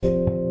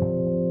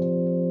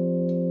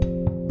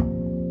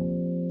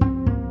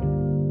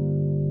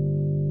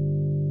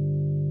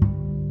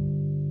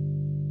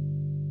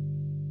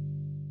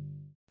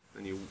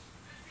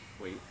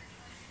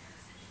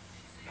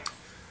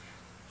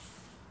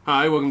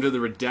Hi, welcome to the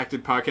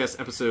Redacted Podcast,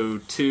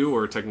 episode 2,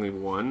 or technically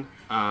 1.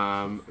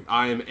 I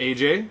am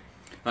AJ.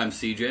 I'm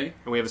CJ.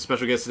 And we have a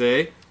special guest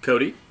today,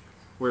 Cody.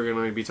 We're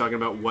going to be talking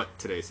about what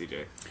today,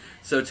 CJ?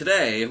 So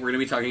today, we're going to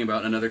be talking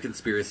about another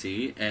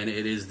conspiracy, and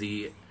it is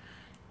the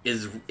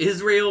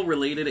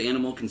Israel-related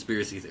animal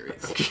conspiracy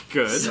theories.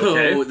 Good.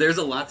 So there's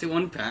a lot to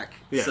unpack.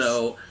 Yes.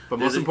 So, but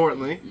most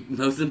importantly,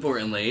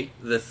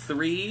 the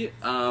three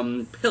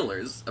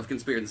pillars of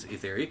conspiracy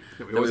theory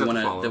that we always want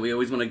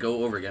to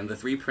go over again. The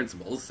three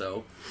principles.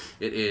 So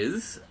it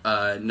is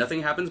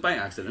nothing happens by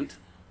accident,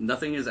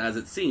 nothing is as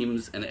it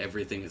seems, and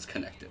everything is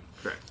connected.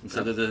 Correct.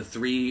 So they're the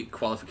three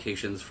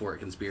qualifications for a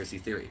conspiracy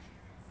theory.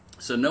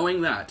 So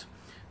knowing that,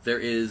 there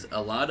is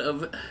a lot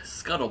of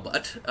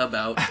scuttlebutt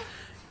about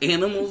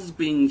animals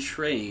being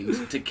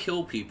trained to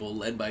kill people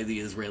led by the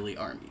Israeli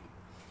army.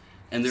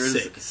 And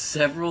there's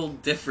several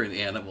different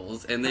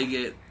animals, and they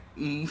get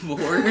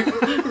more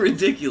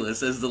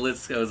ridiculous as the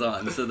list goes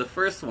on. So the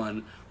first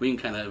one, we can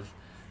kind of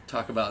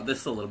talk about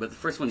this a little bit. The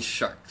first one's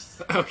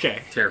sharks.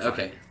 Okay.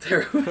 Terrifying.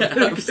 Okay.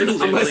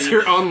 Absolutely. Unless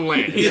you're on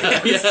land.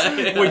 Yeah.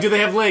 Wait, do they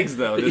have legs,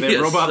 though? Do they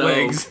have robot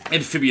legs?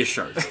 Amphibious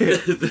sharks.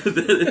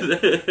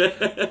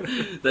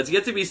 That's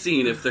yet to be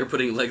seen if they're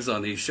putting legs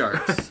on these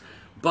sharks.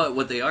 But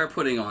what they are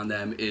putting on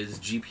them is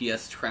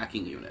GPS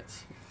tracking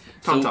units.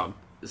 TomTom.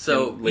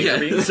 So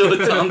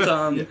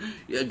TomTom,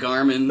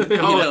 Garmin.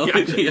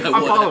 I'm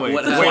following.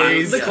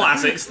 Waze, the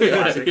classics.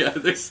 Yeah,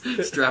 they're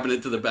strapping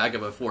it to the back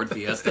of a Ford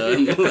Fiesta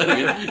and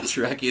letting it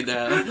track you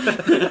down.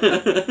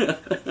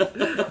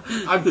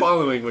 I'm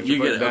following what you're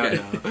putting down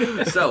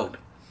now. So,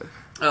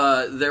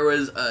 there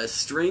was a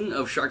string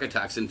of shark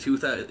attacks in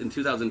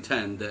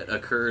 2010 that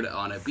occurred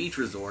on a beach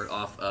resort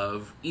off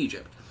of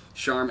Egypt,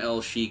 Sharm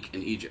el-Sheikh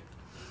in Egypt.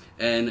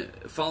 And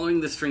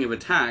following the string of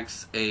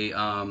attacks,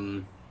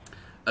 a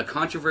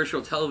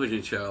controversial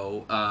television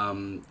show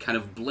kind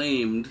of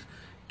blamed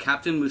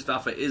Captain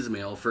Mustafa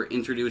Ismail for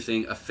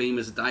introducing a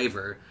famous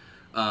diver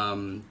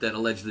that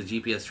alleged the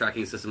GPS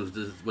tracking system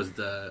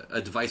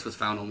a device was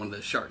found on one of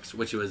the sharks,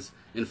 which was,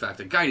 in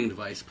fact, a guiding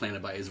device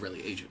planted by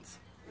Israeli agents.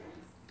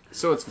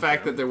 So it's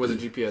fact that there was a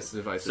GPS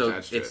device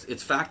attached to it.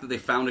 It's fact that they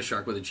found a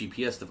shark with a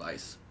GPS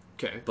device.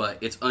 Okay. But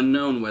it's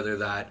unknown whether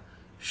that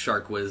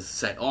shark was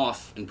set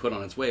off and put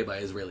on its way by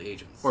Israeli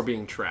agents. Or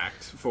being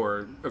tracked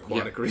for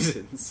aquatic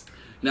reasons.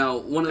 Now,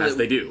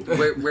 they do.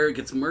 where it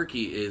gets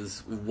murky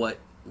is what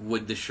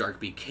would the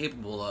shark be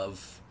capable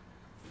of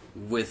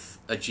with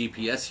a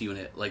GPS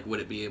unit? Like,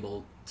 would it be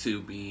able to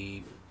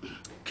be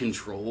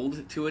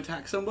controlled to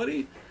attack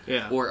somebody?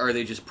 Yeah. Or are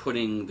they just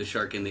putting the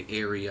shark in the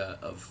area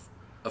of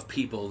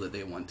people that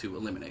they want to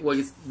eliminate? Well,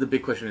 I guess the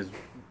big question is,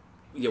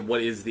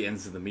 what is the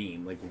ends of the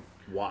mean? Like,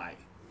 why?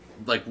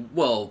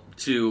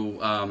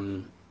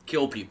 To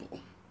kill people.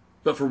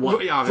 But for what?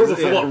 Well,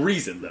 for what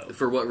reason, though?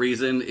 For what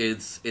reason?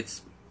 It's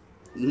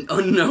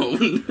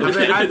unknown.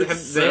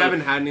 They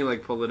haven't had any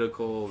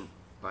political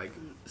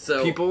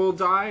people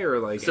die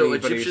or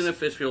Egyptian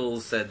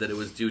officials said that it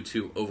was due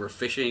to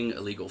overfishing,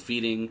 illegal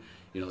feeding,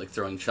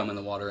 throwing chum in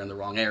the water in the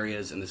wrong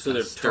areas, and this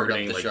they're stirred up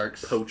targeting the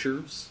sharks.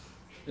 Poachers,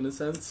 in a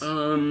sense.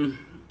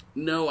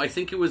 No, I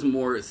think it was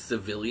more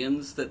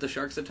civilians that the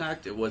sharks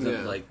attacked. It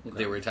wasn't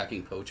they were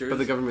attacking poachers. But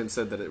the government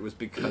said that it was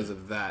because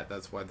of that.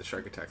 That's why the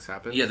shark attacks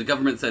happened. Yeah, the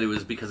government said it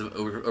was because of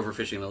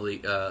overfishing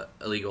and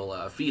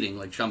illegal feeding,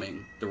 like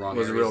chumming the wrong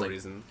areas. What was the real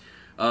reason?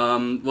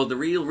 Well, the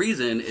real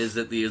reason is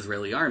that the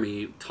Israeli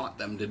army taught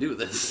them to do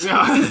this.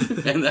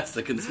 And that's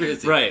the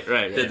conspiracy. Right.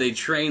 That they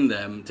trained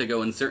them to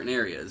go in certain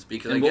areas.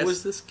 Because what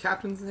was this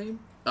captain's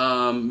name?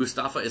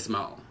 Mustafa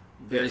Ismail.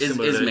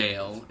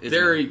 Ismail.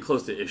 Very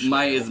close to Ishmael.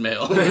 My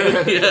Ismail.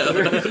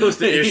 Very close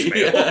to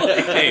Ishmael.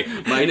 Hey,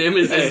 my name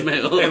is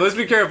Ismail. Hey, let's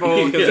be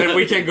careful, because then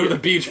we can't go to the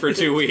beach for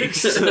 2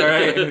 weeks. All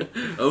right?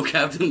 Oh,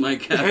 Captain, my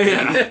Captain.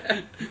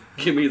 Yeah.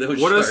 Give me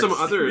those What sharks. are some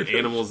other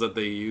animals that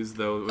they use,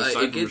 though,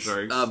 aside from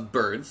sharks?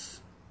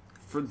 Birds.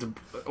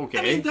 Okay.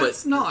 I mean,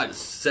 that's not...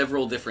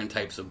 Several different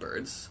types of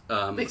birds.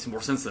 Makes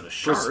more sense than a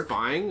For shark.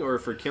 spying or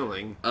for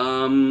killing?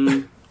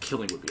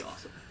 Killing would be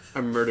awesome.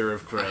 A murder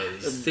of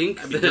crows.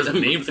 There's a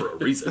name for a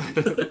reason.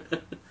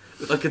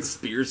 A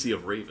conspiracy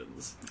of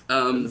ravens.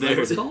 Is that what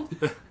it's called?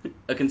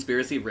 A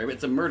conspiracy of ravens.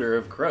 It's a murder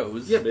of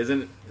crows. Yeah, but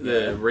isn't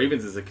the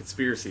ravens is a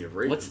conspiracy of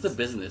ravens? What's the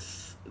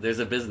business? There's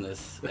a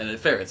business, and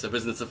ferrets. A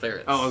business of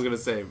ferrets. Oh, I was gonna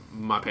say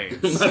my pants.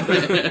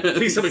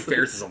 Please tell me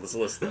ferrets is on this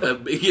list. I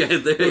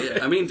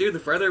mean, dude,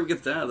 the farther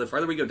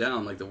we go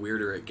down, the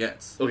weirder it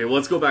gets. Okay, well,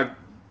 let's go back.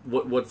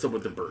 What's up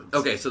with the birds?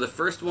 Okay, so the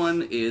first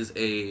one is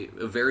a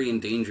very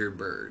endangered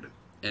bird,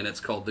 and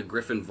it's called the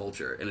griffin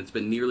vulture, and it's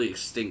been nearly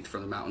extinct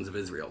from the mountains of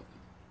Israel.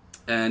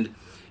 And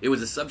it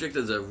was a subject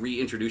as a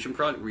reintroduction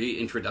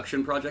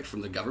project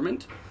from the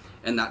government,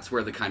 and that's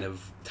where the kind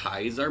of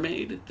ties are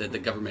made, that the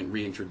government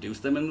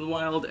reintroduced them into the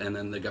wild, and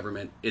then the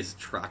government is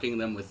tracking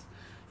them with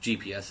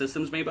GPS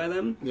systems made by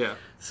them. Yeah.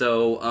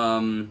 So,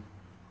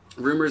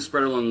 rumors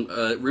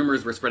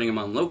were spreading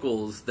among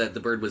locals that the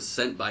bird was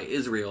sent by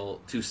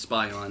Israel to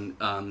spy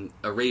on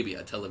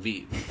Arabia, Tel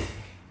Aviv.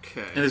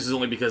 Okay. And this is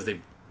only because they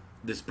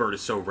this bird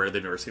is so rare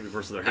they've never seen it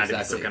before, so there had to be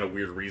Exactly. some kind of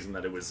weird reason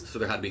that it was. So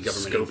there had to be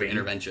government scoping.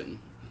 intervention.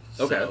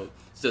 Okay.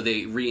 So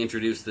they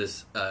reintroduced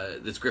this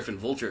this griffin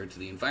vulture to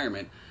the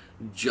environment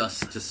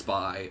just to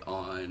spy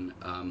on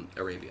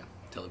Arabia,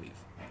 Tel Aviv.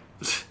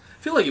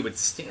 I feel like it would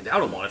stand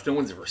out a lot if no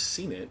one's ever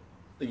seen it.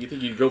 Like, you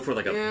think you'd go for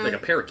like a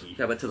parakeet?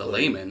 Yeah, but to the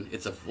layman,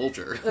 it's a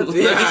vulture. That's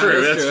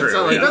true. That's true. It's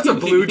not like, Yeah. that's a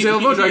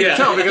blue-tailed vulture. I can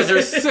tell because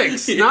there's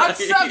 6, not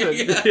 7.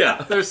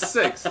 Yeah. There's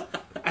 6,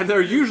 and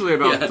they're usually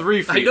about Yeah.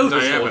 3 feet I know in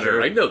this diameter.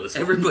 vulture. I know this.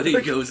 Everybody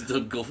goes to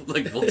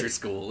vulture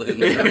school in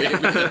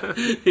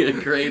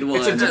grade 1.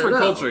 It's a different No.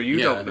 culture. You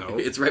don't know.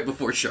 It's right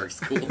before shark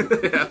school.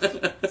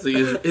 It's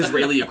the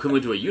Israeli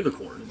equivalent to a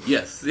unicorn.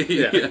 Yes.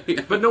 Yeah.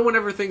 But no one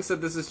ever thinks that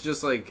this is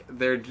just like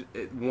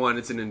one.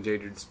 It's an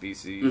endangered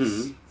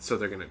species, so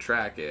they're going to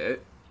track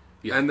it.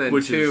 Yeah. And then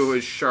Which 2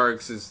 is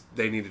sharks. Is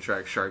they need to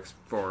track sharks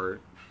for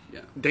Yeah.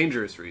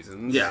 dangerous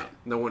reasons. Yeah.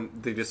 No one.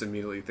 They just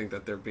immediately think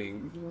that they're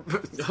being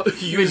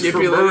Used for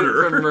manipulated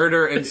murder. for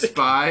murder and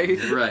spy.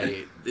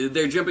 Right.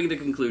 They're jumping to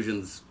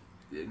conclusions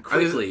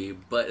quickly,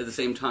 but at the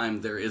same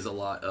time, there is a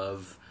lot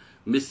of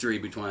mystery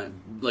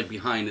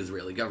behind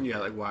Israeli government. Yeah,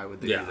 like why would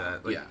they Yeah. do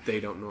that? Like Yeah.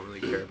 they don't normally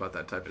care about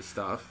that type of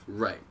stuff.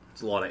 Right.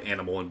 There's a lot of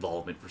animal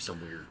involvement for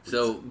some weird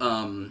So,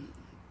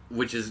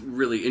 which is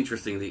really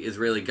interesting. The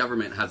Israeli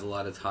government has a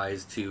lot of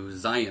ties to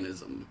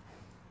Zionism,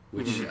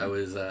 which I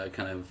was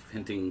kind of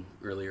hinting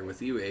earlier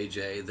with you,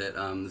 AJ, that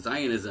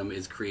Zionism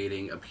is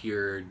creating a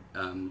pure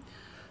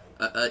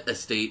a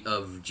state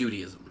of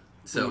Judaism.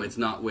 So it's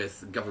not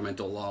with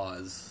governmental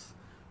laws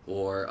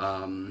or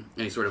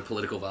any sort of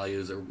political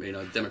values or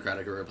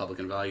Democratic or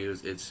Republican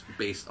values. It's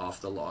based off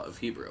the law of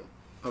Hebrew.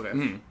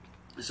 Okay.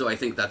 So I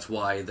think that's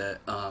why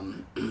that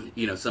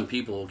some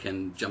people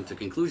can jump to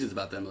conclusions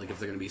about them, like if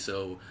they're going to be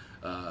so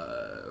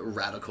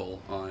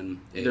radical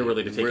on a They're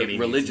willing to take any means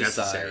religious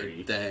necessary.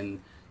 side,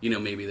 then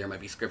maybe there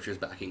might be scriptures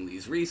backing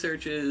these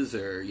researches,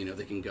 or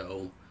they can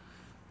go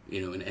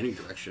in any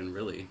direction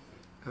really.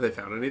 Have they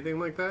found anything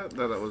like that?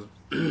 That was.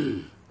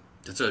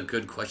 That's a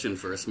good question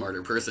for a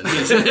smarter person.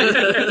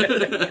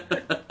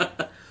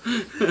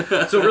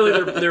 So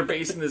really, they're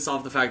basing this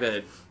off the fact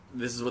that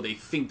this is what they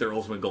think their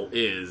ultimate goal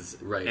is,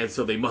 Right. And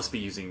so they must be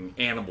using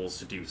animals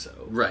to do so.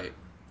 Right.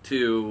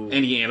 To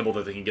Any animal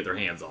that they can get their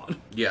hands on.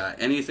 yeah,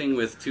 anything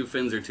with 2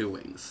 fins or 2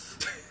 wings.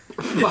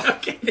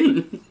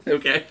 Okay.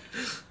 Okay.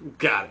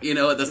 Got it. You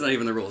know what? That's not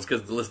even the rules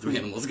because the list of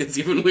animals gets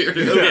even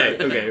weirder. Okay.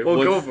 Okay. Well,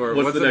 What's- go for it.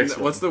 What's the next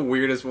one? What's the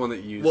weirdest one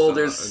that you Well, saw?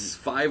 there's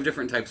 5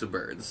 different types of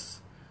birds.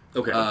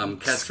 Okay.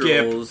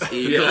 Kestrels,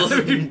 eagles,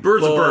 Yeah.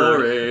 Bird's a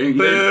bird. boring.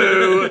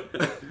 Boo!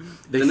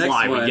 They The next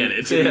fly, one, we get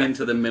it. getting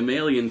into the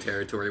mammalian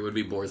territory, would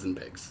be boars and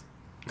pigs.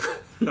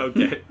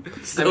 Okay.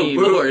 So mean-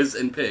 boars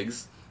and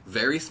pigs,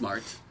 very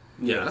smart,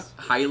 Yeah.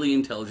 highly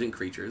intelligent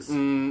creatures.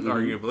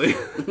 Arguably.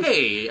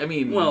 Hey, I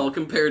mean... Well,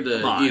 compared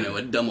to on.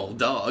 a dumb old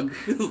dog,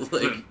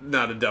 like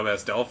Not a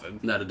dumbass dolphin.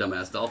 not a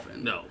dumbass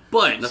dolphin. no.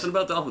 But... Nothing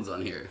about dolphins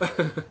on here.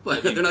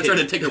 But they're not trying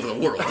to take over the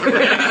world.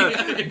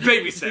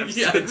 Baby steps.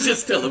 Yeah,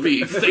 just Tel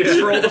Aviv. Thanks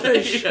for all the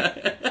fish.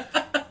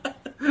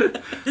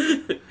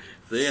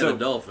 They had So, a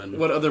dolphin.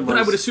 What other? But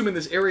I would assume in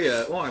this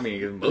area... Well, I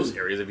mean, in most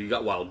areas, if you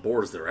got wild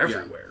boars, they're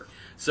everywhere.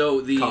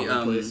 So the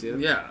Commonplace, yeah.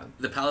 Yeah.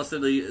 the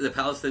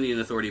Palestinian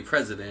Authority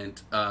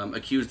president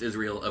accused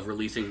Israel of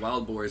releasing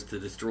wild boars to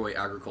destroy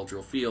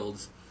agricultural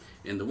fields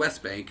in the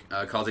West Bank,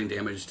 causing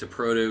damage to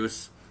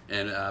produce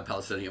and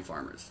Palestinian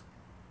farmers.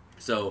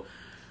 So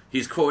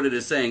he's quoted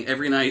as saying,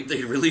 "Every night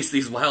they release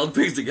these wild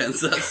pigs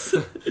against us,"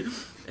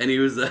 and he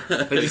was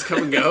They just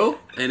come and go.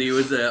 and he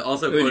was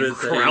also You quoted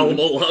corral them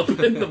saying, all up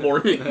in the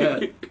morning.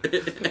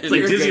 It's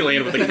like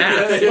Disneyland with the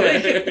cats.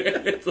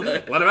 It's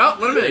like- Let him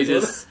out. Let him They in.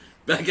 just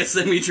back a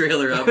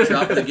semi-trailer up,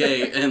 drop the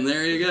gate, and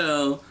there you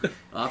go.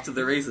 Off to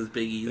the races,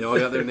 piggies. They all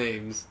got their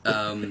names.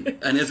 An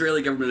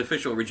Israeli government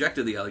official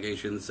rejected the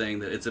allegations, saying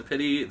that it's a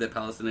pity that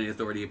Palestinian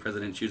Authority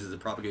president chooses to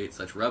propagate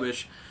such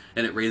rubbish,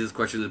 and it raises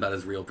questions about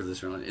his real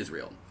position on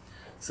Israel.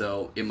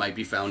 So it might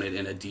be founded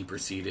in a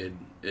deeper-seated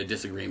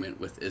disagreement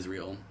with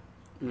Israel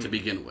to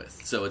begin with.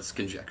 So it's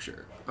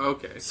conjecture.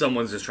 Okay.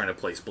 Someone's just trying to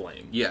place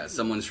blame. Yeah,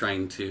 someone's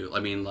trying to.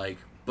 I mean, like,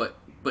 but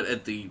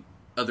at the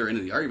other end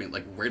of the argument,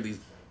 like, where these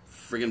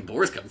friggin'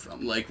 boars come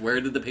from? Like, where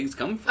did the pigs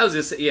come from? I was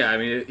just say, yeah, I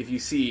mean, if you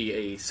see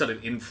a sudden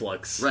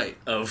influx Right.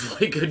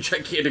 of, like, a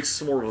gigantic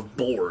swarm of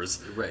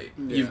boars, Right.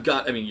 you've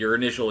got, I mean, your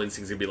initial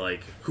instinct's gonna be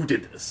like, who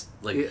did this?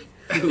 Like,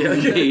 who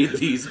made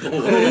these Who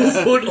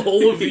boars? put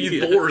all of these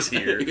Yeah. boars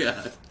here?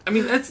 Yeah. I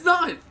mean, that's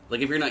not...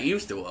 Like, if you're not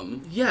used to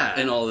them, Yeah.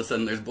 and all of a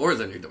sudden there's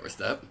boars on your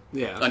doorstep.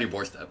 Yeah. On your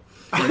doorstep.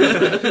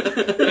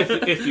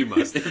 if you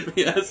must.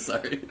 Yeah,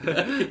 sorry.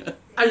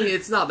 I mean,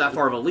 it's not that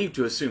far of a leap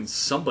to assume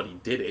somebody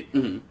did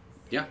it.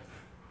 Yeah.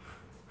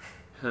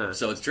 Huh.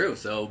 So it's true.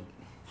 So,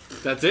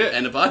 That's it.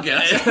 end of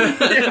podcast.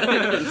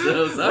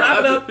 So, Wrap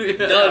it up. Yeah.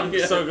 Done.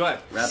 Yeah. So glad.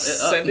 Wrap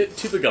it up. Send it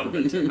to the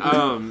government.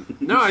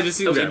 No, it just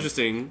seems Okay.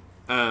 interesting.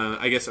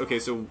 I guess, okay,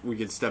 so we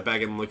could step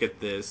back and look at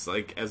this,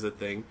 like, as a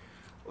thing.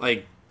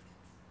 Like,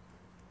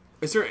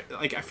 is there,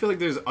 like, I feel like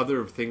there's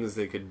other things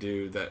they could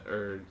do that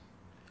are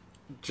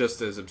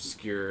just as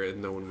obscure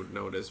and no one would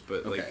notice.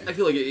 But like, I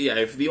feel like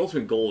if the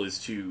ultimate goal is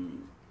to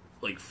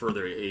like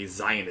further a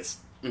Zionist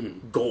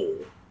goal,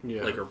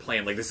 like or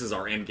plan, like this is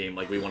our end game,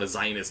 like we want a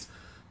Zionist,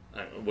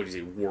 what do you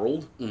say,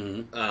 world.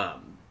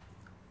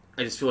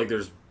 I just feel like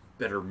there's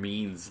better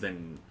means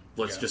than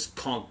let's just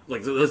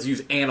let's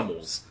use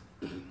animals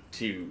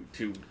to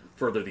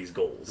further these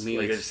goals. I mean,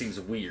 like it just seems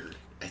weird.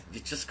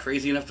 It's just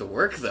crazy enough to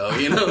work, though,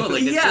 you know?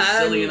 Like, it's just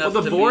silly enough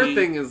the to board be...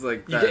 thing is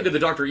like you get into the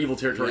Dr. Evil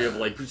territory of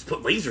like just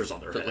put lasers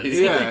on their heads.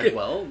 Yeah.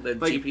 Well, the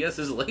GPS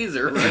is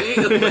laser, right?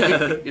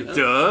 Like, you know?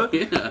 Duh.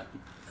 Yeah.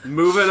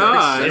 Moving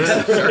on.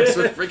 Sharks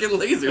with freaking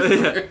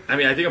lasers. I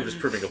mean, I think I'm just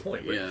proving a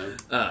point.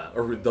 But,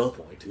 or the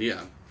point.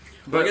 Yeah.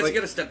 But I guess like, you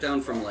got to step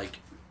down from like,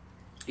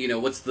 you know,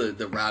 what's the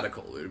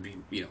radical? It would be,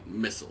 you know,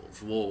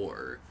 missiles,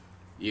 war,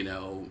 you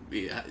know,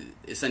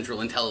 central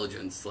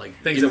intelligence, like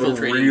things that would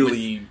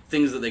really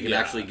things that they could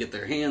actually get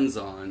their hands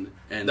on,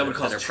 and that would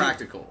cause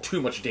practical.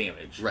 Too much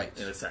damage, right?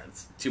 In a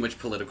sense, too much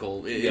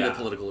political in the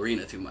political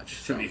arena. Too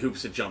much. Too many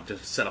hoops to jump to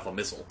set off a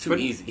missile. Too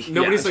easy.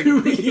 Nobody's like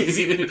too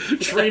easy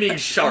training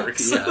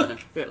sharks. Yeah.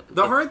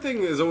 The hard thing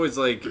is always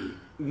like,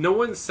 no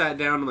one sat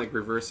down and like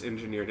reverse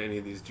engineered any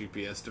of these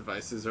GPS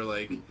devices, or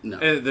like, and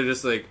they're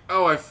just like,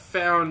 oh, I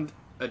found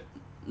a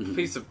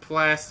piece of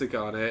plastic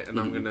on it, and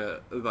I'm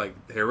gonna like,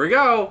 here we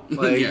go,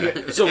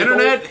 like So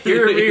internet,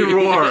 hear me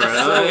roar.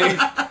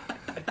 Like,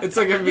 it's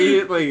like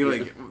immediately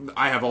like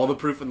I have all the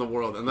proof in the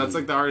world, and that's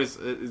like the hardest.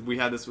 We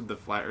had this with the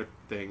flat Earth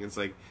thing. It's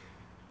like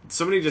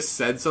somebody just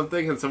said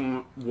something,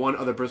 and one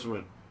other person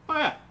went, oh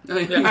yeah.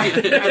 And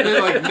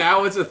then like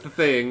now it's a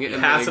thing,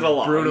 and pass it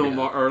along.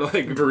 Bruno or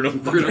like Bruno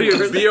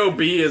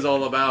B.O.B. is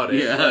all about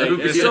it. Yeah,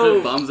 like,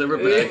 so bombs ever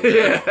back.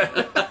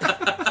 Yeah.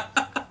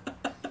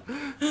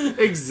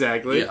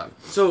 Exactly. Yeah.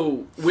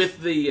 So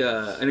with the,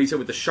 I know you said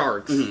with the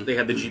sharks, they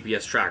had the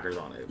GPS trackers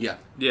on it. Yeah.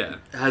 Yeah.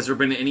 Has there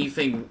been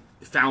anything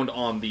found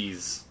on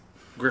these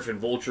griffin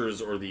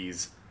vultures or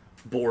these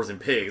boars and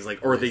pigs? Like,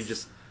 or are they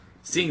just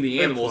seeing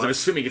the animals and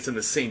assuming it's in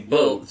the same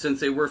boat? Well, since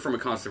they were from a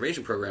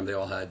conservation program, they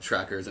all had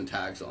trackers and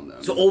tags on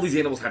them. So all these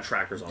animals had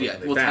trackers on yeah,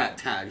 them. well,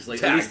 tags, like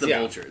at Tags, least the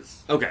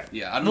vultures. Okay.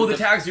 Yeah. I don't Well, know the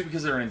tags do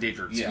because they're an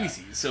endangered Yeah.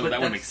 species, so But that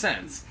would that's- make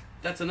sense.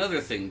 That's another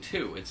thing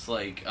too. It's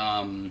like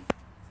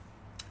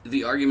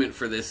the argument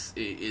for this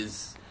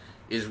is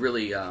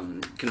really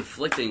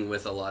conflicting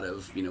with a lot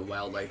of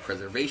wildlife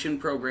preservation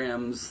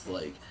programs,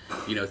 like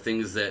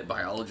things that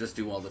biologists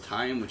do all the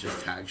time, which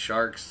is tag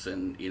sharks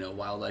and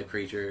wildlife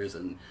creatures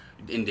and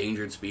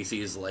endangered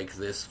species like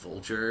this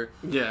vulture.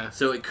 Yeah.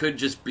 So it could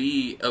just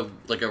be a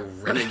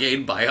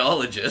renegade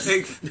biologist.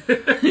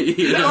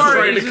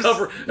 Trying to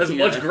cover as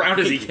much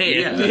ground as he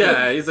can.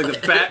 Yeah, he's like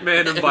the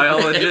Batman of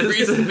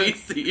biologists. Every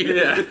species.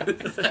 Yeah.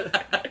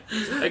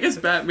 I guess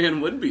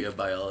Batman would be a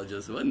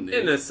biologist, wouldn't he?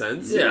 In a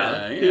sense,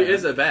 Yeah. He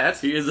is a bat.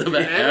 He is a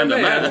bat And and a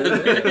a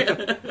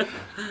man.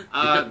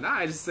 man.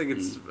 I just think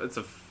it's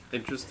a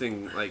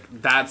interesting, like,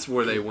 that's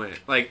where they went,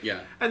 like,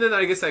 Yeah. And then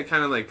I guess that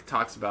kind of like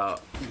talks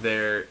about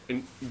their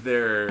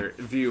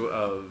view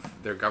of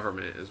their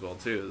government as well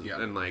too,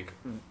 Yeah. and like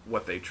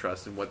what they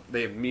trust and what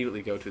they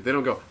immediately go to. They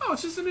don't go, oh,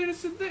 it's just an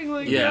innocent thing,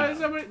 like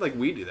like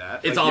we do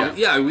that. It's like,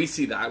 all we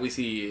see that. We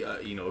see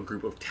a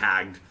group of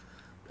tagged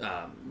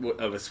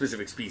of a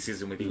specific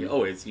species, and we think,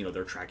 oh, it's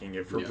they're tracking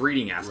it for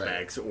breeding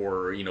aspects,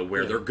 or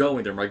where they're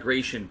going, their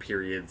migration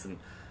periods, and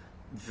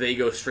they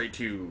go straight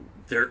to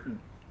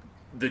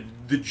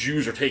the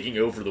Jews are taking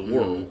over the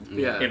world,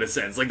 in a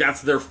sense. Like,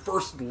 that's their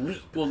first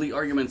leap. Well, the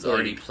argument's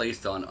already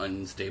placed on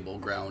unstable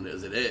ground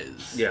as it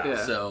is.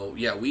 Yeah. So,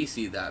 we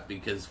see that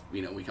because,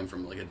 we come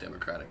from, like, a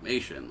democratic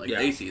nation. Like,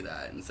 they see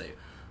that and say,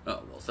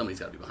 oh, well, somebody's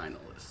got to be behind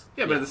all this.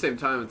 Yeah, but at the same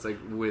time, it's like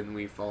when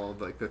we followed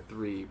like the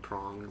 3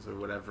 prongs or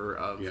whatever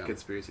of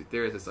conspiracy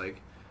theories, it's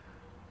like,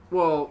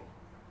 well,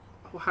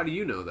 how do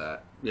you know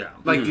that? Yeah.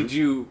 Like,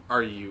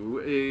 are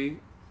you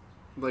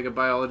a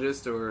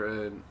biologist or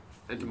an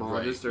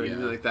entomologist or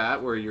anything like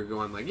that, where you're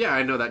going like, yeah,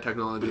 I know that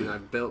technology and I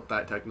built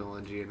that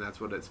technology and that's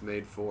what it's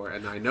made for,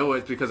 and I know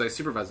it because I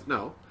supervise it.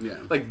 No. Yeah.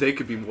 Like, they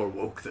could be more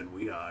woke than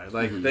we are.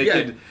 Like,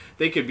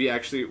 they could be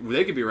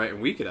right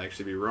and we could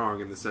actually be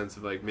wrong, in the sense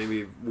of like,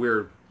 maybe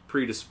we're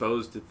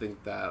predisposed to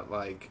think that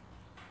like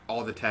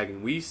all the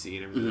tagging we see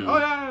and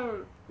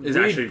everything, is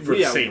actually for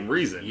the same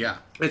reason. Yeah.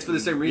 It's for the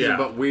same reason,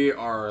 but we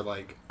are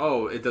like,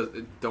 oh,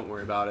 don't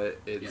worry about it.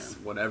 It's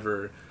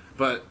whatever.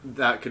 But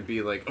that could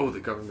be like, oh, the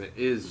government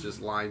is just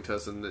lying to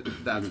us, and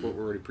that's what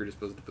we're already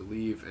predisposed to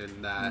believe,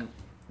 and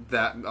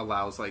that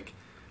allows like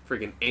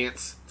freaking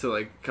ants to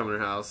like come in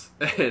our house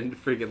and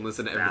freaking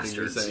listen to everything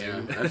you're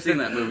saying. Yeah. I've seen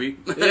that movie.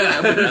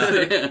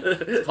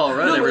 It's Paul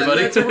Rudd,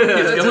 everybody. He's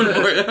coming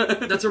for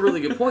you. That's a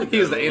really good point. He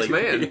was the ant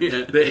man.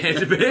 The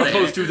ant man.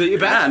 Opposed to the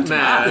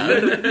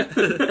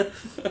Batman.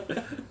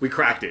 We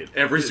cracked it.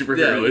 Every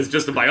superhero is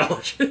just a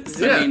biologist.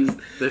 Yeah. I mean,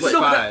 they're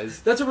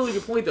spies. That's a really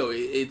good point, though.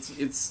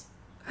 It's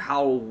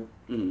how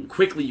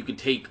quickly you can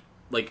take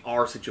like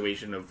our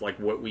situation of like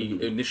what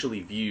we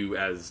initially view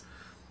as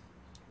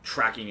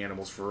tracking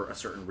animals for a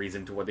certain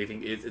reason to what they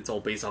think it's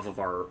all based off of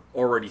our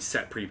already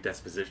set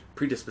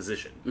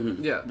predisposition.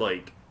 Yeah.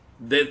 Like,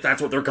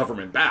 that's what their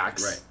government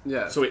backs. Right.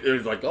 Yeah. So it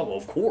was like, oh, well,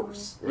 of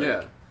course. Right?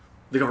 Yeah.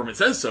 The government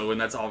says so, and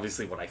that's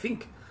obviously what I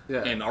think.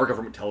 Yeah. And our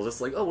government tells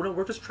us, like, oh, no,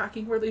 we're just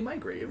tracking where they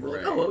migrate. And we're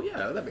Right. like, oh, well,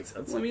 yeah, that makes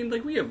sense. Well, I mean,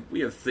 like we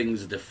have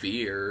things to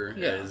fear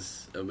Yeah.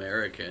 as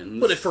Americans.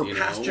 But if for you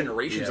past know,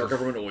 generations, we our have-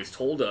 government always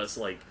told us,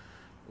 like,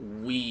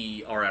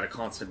 we are at a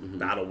constant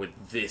battle with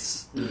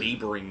this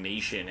neighboring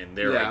nation and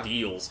their Yeah.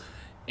 ideals.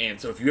 And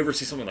so if you ever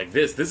see something like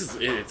this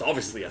it's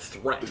obviously a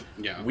threat.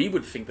 Yeah. We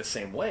would think the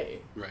same way.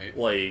 Right.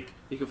 Like,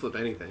 You can flip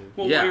anything.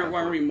 Well, Yeah. why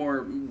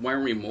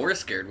aren't we more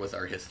scared with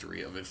our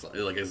history of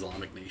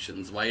Islamic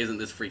nations? Why isn't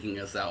this freaking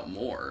us out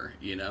more?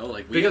 You know,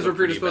 like Because have we're a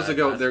pretty predisposed to bad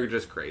go, past- they're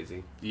just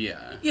crazy.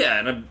 Yeah. yeah,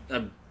 and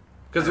I'm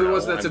Because I don't know,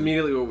 that's I'm-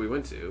 immediately what we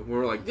went to. We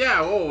were like,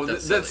 yeah,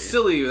 that's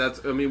silly.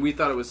 That's I mean, we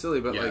thought it was silly,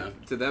 but Yeah.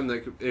 like to them,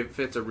 like if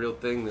it's a real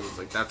thing, then it's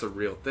like that's a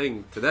real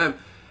thing to them,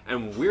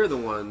 and we're the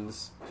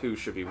ones who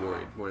should be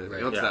worried more than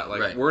anything else. Yeah. That like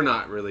Right. we're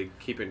not really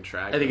keeping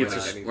track. I think of it's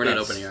just- anything. We're not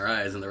Yes. opening our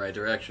eyes in the right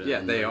direction. Yeah,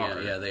 they are.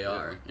 Yeah, they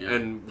are. Yeah.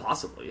 And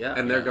possibly, yeah.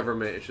 and their Yeah.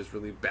 government is just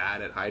really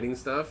bad at hiding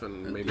stuff,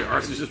 and maybe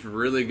ours is just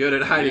really good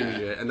at hiding Yeah.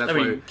 shit, and that's I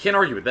why. mean, can't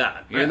argue with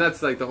that. I mean,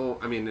 that's like the whole.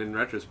 I mean, in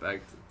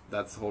retrospect,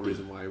 that's the whole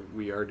reason why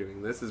we are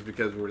doing this is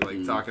because we're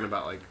like talking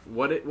about like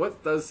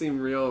what does seem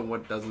real and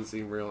what doesn't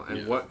seem real, and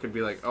Yeah. what could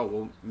be like, oh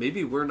well,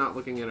 maybe we're not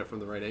looking at it from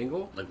the right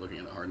angle. Like looking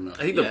at it hard enough.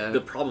 I think Yeah. the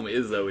problem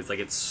is, though, is like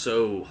it's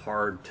so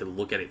hard to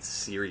look at it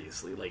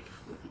seriously. Like,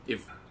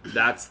 if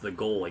that's the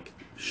goal, like,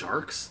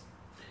 sharks?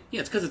 Yeah,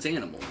 it's because it's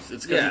animals.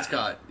 It's because Yeah. it's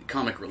got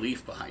comic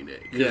relief behind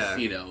it. 'Cause, Yeah.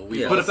 you know, we've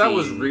Yeah. all But if that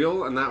was seen-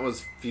 real and that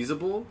was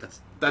feasible, that's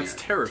yeah,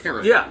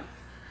 terrifying. Yeah.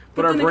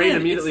 But our then brain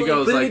again, immediately it's like-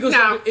 goes But then like,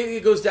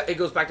 it goes, no. it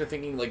goes back to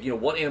thinking, like, you know,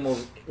 what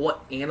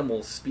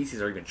animal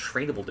species are even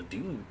trainable to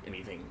do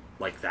anything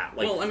like that?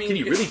 Like, well, I mean, can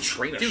you really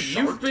train a dude,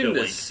 shark you've been to, to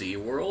like...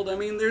 SeaWorld. I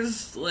mean,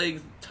 there's like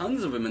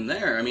tons of them in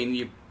there. I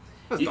mean,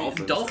 That's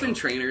dolphins, dolphin though.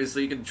 trainers, so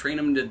you can train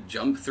them to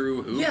jump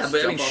through hoops. Yeah,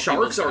 but I mean, jump off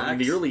sharks people's are backs.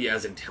 nearly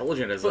as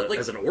intelligent as, But, like-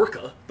 as an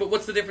orca. But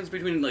what's the difference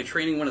between like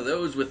training one of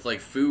those with like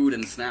food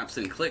and snaps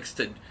and clicks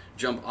to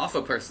jump off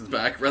a person's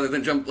back rather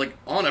than jump like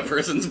on a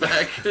person's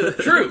back?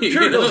 True, You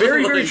true, no, know,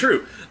 very, very like,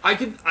 true. I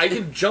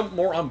can jump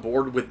more on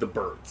board with the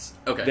birds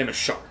Okay. than a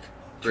shark.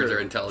 Birds are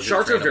intelligent.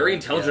 Sharks are very trainable.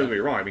 intelligent, don't get me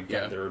wrong. I mean,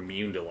 Yeah. they're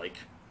immune to, like,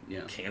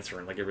 Yeah. cancer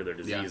and, like, every other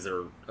disease. Yeah.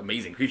 They're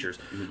amazing creatures.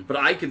 Mm-hmm. But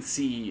I could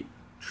see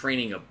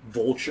training a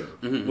vulture,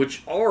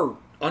 which are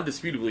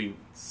undisputably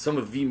some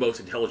of the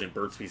most intelligent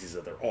bird species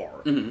that there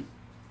are,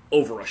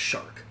 over a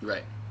shark.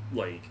 Right.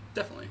 Like,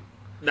 Definitely.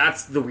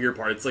 that's the weird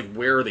part. It's like,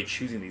 where are they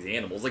choosing these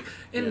animals? Like,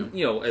 and, Yeah.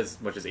 you know, as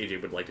much as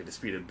AJ would like to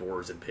dispute it,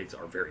 boars and pigs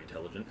are very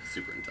intelligent.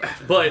 Super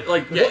intelligent. But,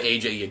 like, Yeah, what...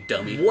 AJ, you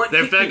dummy. What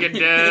They're fucking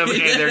dumb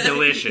and they're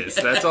delicious.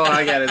 That's all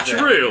I gotta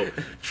say.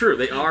 True.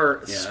 They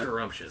are Yeah.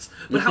 scrumptious.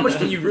 But how much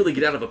can you really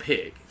get out of a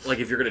pig? Like,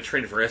 if you're going to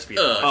train for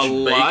espionage. A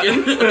lot.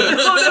 Bacon.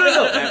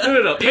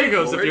 No.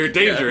 Pagos if you're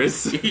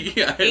dangerous.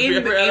 Yeah. Have In you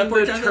ever had a the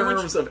pork chop sandwich?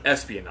 terms of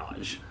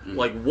espionage,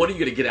 like, what are you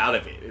going to get out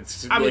of it?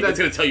 It's I mean, like, that's- it's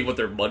going to tell you what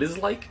their mud is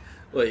like.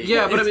 Like,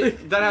 Yeah, but I it's-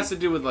 mean that has to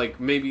do with like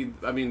maybe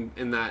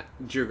in that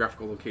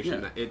geographical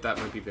location Yeah. that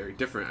might be very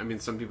different. I mean,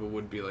 some people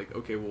would be like,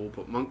 okay, well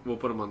we'll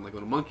put them on like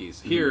little monkeys.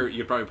 Here,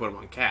 you'd probably put them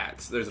on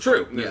cats. There's a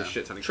True. There's Yeah. a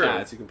shit ton of True.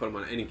 cats. You can put them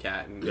on any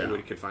cat, and Yeah.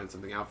 we could find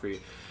something out for you.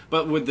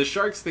 But with the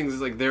sharks things,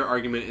 is like their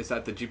argument is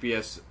that the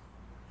GPS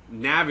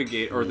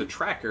navigate or the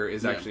tracker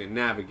is Yeah. actually a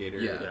navigator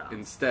Yeah.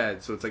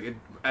 instead. So it's like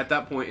at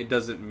that point, it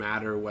doesn't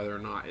matter whether or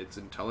not it's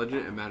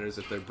intelligent. It matters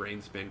if their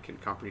brain span can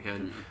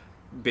comprehend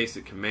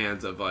basic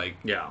commands of like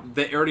Yeah.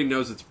 they already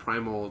knows its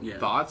primal Yeah.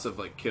 thoughts of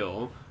like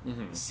kill,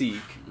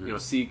 seek,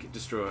 seek,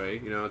 destroy,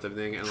 type of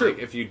thing. And True. like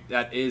if you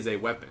that is a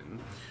weapon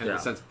in Yeah. the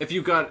sense if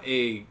you got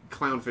a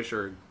clownfish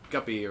or a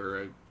guppy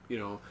or a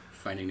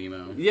Finding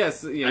Nemo.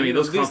 yes, yeah, I mean,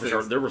 those these clownfish are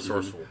things, they're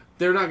resourceful.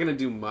 they're not going to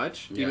do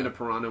much. Yeah. Even a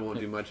piranha won't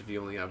do much if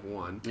you only have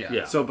one. Yeah.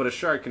 Yeah. So, but a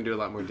shark can do a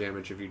lot more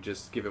damage if you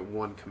just give it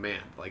one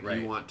command. Like Right.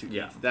 you want to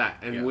Yeah. eat that,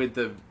 and Yeah. with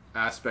the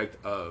aspect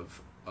of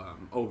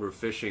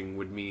overfishing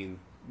would mean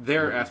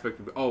their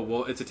aspect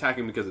of it's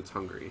attacking because it's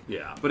hungry.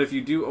 Yeah. But if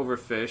you do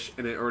overfish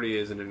and it already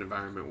is in an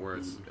environment where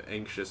it's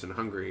anxious and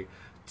hungry,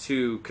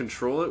 to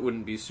control it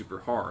wouldn't be super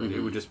hard. It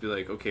would just be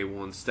like, okay,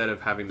 well, instead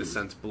of having to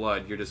sense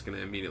blood, you're just going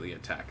to immediately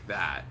attack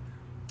that.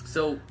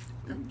 So,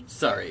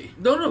 sorry.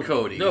 No,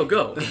 Cody. No,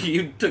 go.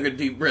 You took a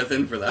deep breath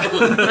in for that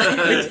one.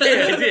 I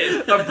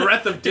did. A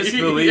breath of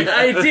disbelief.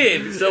 I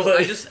did. So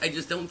I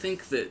just don't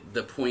think that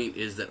the point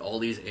is that all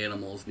these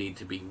animals need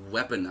to be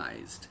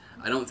weaponized.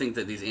 I don't think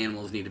that these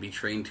animals need to be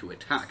trained to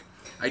attack.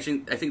 I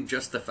think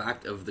just the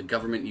fact of the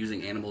government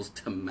using animals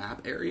to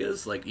map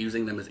areas, like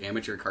using them as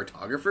amateur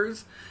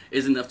cartographers,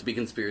 is enough to be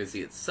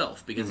conspiracy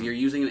itself. Because you're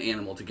using an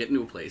animal to get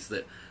into a place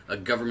that a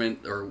government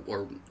or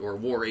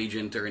war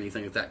agent or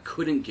anything like that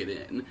couldn't get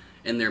in,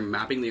 and they're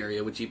mapping the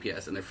area with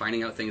GPS, and they're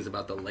finding out things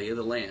about the lay of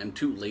the land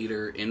to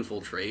later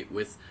infiltrate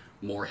with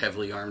more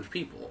heavily armed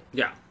people.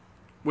 Yeah.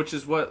 which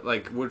is what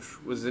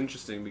which was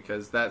interesting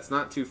because that's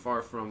not too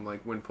far from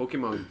when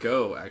Pokemon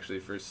Go actually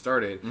first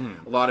started.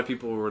 A lot of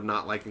people were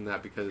not liking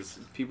that because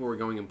people were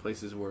going in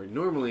places where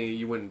normally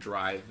you wouldn't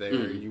drive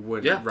there, you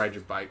wouldn't ride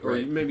your bike, or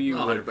maybe you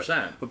would,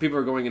 but people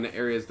were going into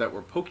areas that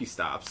were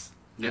Pokestops,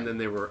 and then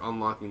they were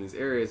unlocking these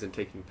areas and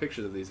taking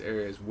pictures of these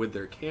areas with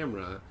their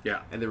camera,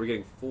 and they were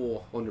getting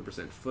full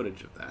 100%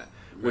 footage of that,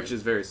 which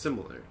is very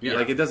similar.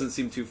 It doesn't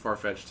seem too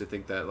far-fetched to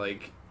think that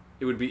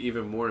it would be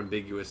even more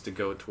ambiguous to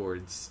go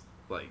towards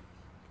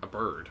a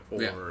bird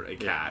or a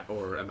cat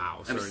or a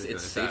mouse. And or anything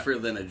it's like safer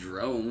that. than a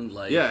drone.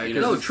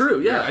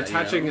 True. Yeah,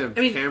 attaching a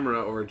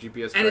camera or a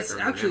GPS. And it's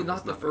actually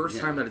not the first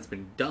time that it's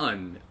been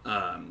done.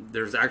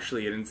 There's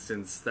actually an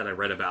instance that I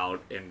read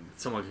about, and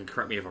someone can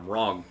correct me if I'm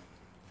wrong.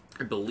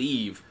 I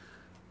believe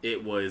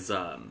it was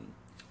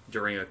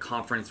during a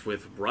conference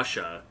with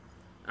Russia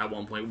at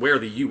one point where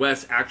the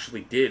U.S.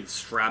 actually did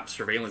strap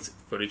surveillance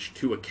footage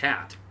to a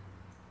cat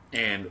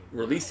and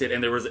released it.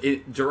 And there was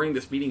during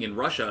this meeting in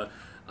Russia,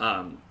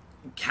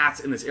 cats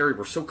in this area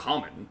were so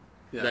common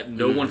that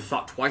no one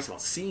thought twice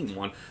about seeing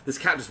one. This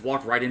cat just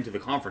walked right into the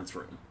conference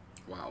room.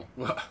 Wow.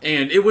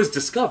 And it was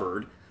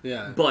discovered.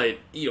 Yeah. But,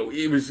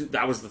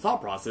 that was the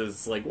thought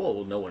process.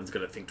 Well, no one's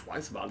going to think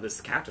twice about it.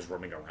 This cat is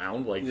roaming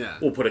around.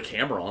 We'll put a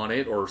camera on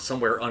it or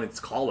somewhere on its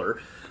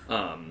collar.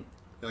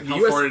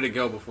 How far did it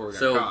go before it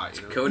got caught?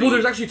 Cody, well,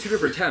 there's actually two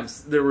different attempts.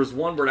 There was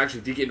one where it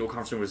actually did get into a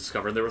conference room and was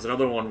discovered. And there was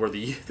another one where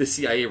the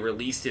CIA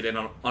released it, and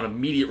on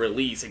immediate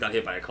release, it got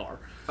hit by a car.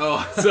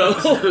 Oh. So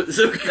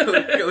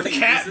Cody,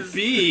 Cat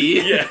B.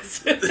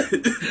 Yes.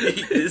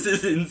 This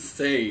is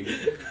insane.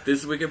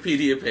 This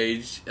Wikipedia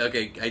page.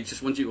 Okay, I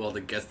just want you all to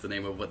guess the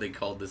name of what they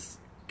called this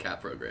cat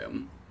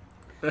program.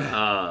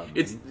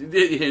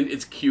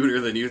 It's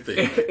cuter than you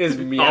think. Is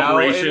Meow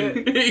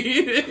Operation?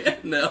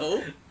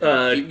 No.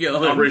 Keep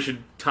going.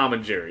 Operation Tom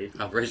and Jerry.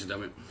 Operation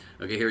Tom and...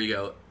 Okay, here you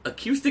go.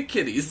 Acoustic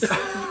kitties.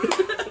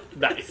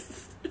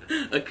 Nice.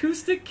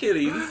 Acoustic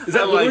kitties. Is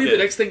that literally the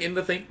next thing in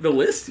the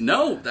list?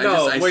 No.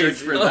 I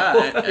searced for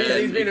that.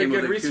 He's being a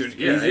good research.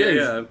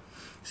 Yeah.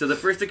 So the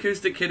first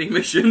acoustic kitty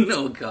mission,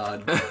 oh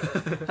god.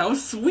 How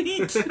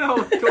sweet.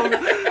 Oh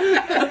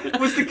god.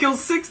 Was to kill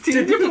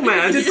 16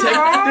 diplomats.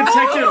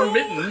 Detective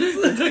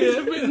Mittens.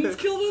 Detective Mittens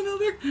killed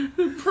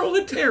another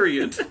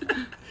proletariat.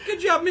 Good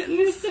job,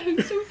 Mittens.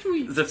 So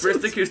sweet. The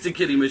first acoustic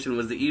kitty mission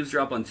was to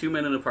eavesdrop on two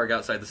men in a park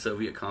outside the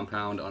Soviet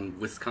compound on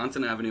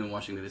Wisconsin Avenue in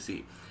Washington,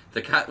 D.C.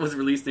 The cat was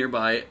released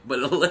nearby, but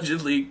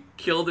allegedly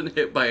killed and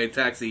hit by a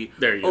taxi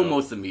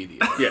almost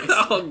immediately. Yes.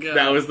 Oh, God.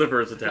 That was the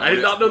first attempt. I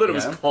did not know that it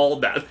was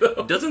called that, though.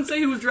 It doesn't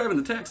say who was driving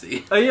the taxi.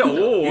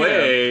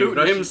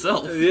 Putin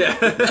himself. Yeah.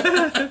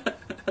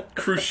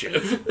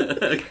 Khrushchev.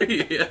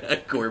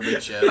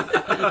 Gorbachev.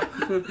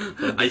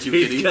 I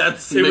hate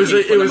cats. It was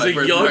a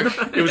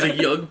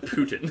young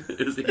Putin.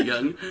 It was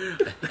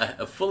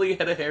a fully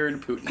head of hair in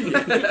Putin.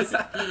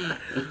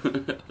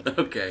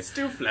 Okay.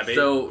 Still flabby.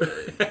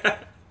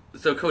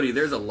 So Cody,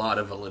 there's a lot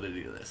of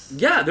validity to this.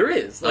 Yeah, there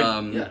is.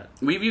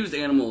 We've used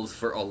animals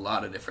for a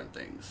lot of different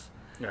things.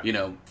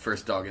 Yeah.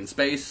 First dog in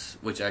space,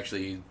 which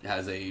actually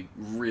has a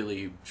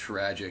really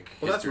tragic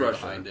history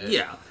behind it.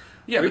 Yeah.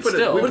 Yeah, we put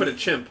a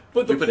chimp.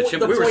 But we put a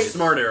chimp. We were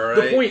smarter,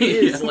 right? The point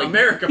is,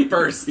 America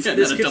first. Yeah,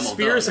 this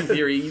conspiracy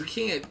theory, you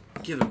can't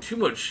give them too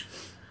much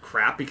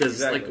crap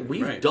because,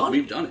 we've done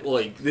it.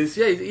 Like this,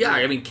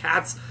 I mean,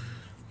 cats.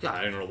 Yeah,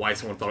 I don't know why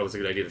someone thought it was a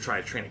good idea to try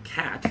to train a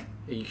cat.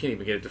 You can't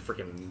even get it to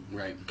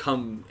freaking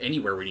come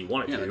anywhere when you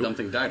want it to. Yeah, the dumb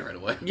thing died right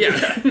away.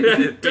 Yeah.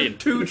 Took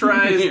 2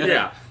 tries.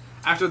 Yeah.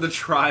 After the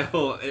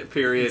trial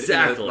period,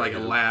 exactly, in a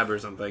lab or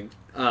something.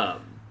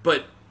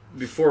 But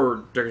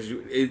before,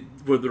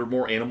 were there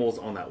more animals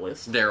on that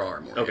list? There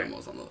are more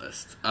animals on the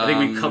list. I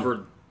think we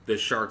covered the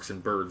sharks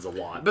and birds a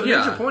lot. But the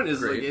major point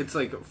is, it's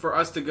for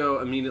us to go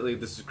immediately,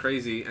 this is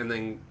crazy, and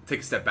then take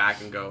a step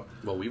back and go,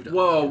 well,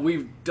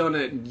 we've done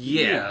it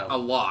a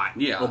lot.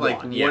 Yeah.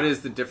 What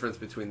is the difference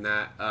between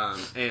that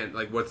and,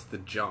 what's the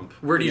jump?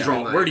 Where do you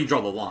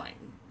draw the line?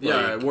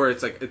 Yeah, where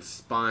it's it's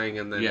spying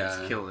and then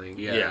it's killing.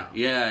 Yeah.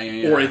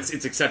 Or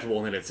it's acceptable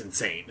and then it's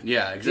insane.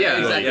 Yeah,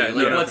 exactly. It's I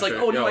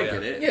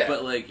get it.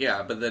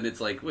 Yeah. But then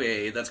it's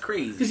wait, that's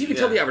crazy. Because you can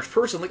tell the average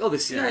person, the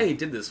CIA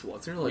did this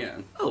once. And you're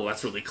oh,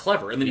 that's really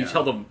clever. And then you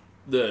tell them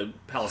the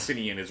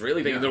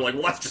Palestinian-Israeli thing, and they're like,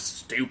 well, that's just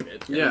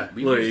stupid. Yeah.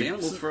 We use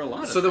animals for a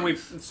lot of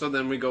things. So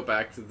then we go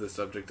back to the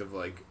subject of,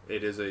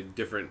 it is a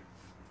different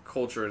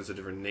culture, it's a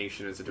different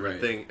nation, it's a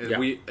different thing, and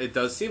it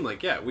does seem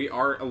we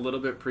are a little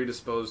bit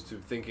predisposed to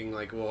thinking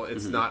well,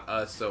 it's not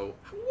us, so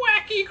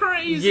wacky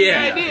crazy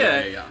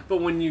idea. Yeah.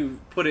 But when you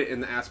put it in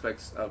the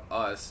aspects of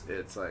us,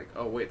 it's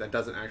oh wait, that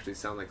doesn't actually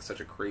sound like such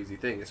a crazy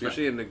thing,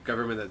 especially in a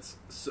government that's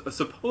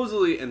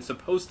supposedly and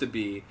supposed to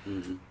be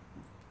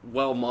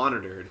well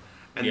monitored,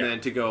 and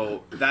then to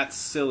go that's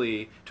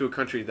silly to a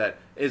country that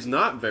is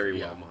not very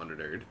well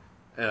monitored,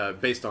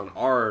 based on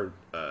our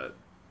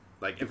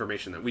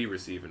information that we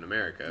receive in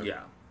America. Yeah.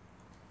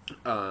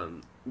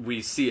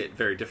 we see it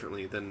very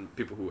differently than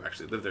people who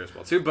actually live there as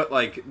well too. But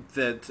like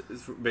that,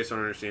 based on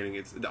our understanding,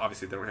 it's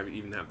obviously they don't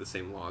even have the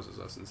same laws as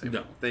us and same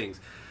things,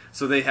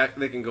 so they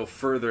can go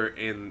further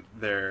in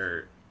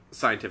their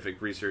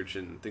scientific research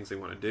and things they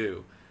want to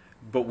do.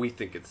 But we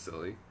think it's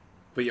silly,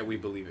 but yet we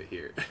believe it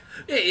here.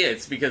 Yeah,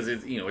 it's because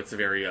it's a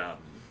very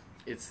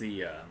it's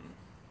the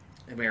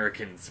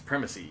American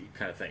supremacy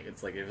kind of thing.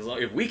 It's like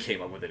if we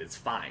came up with it, it's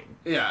fine.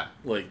 Yeah,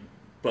 like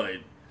but.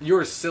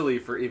 You're silly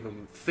for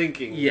even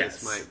thinking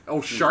Yes. this might...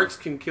 Oh, sharks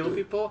can kill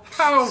people?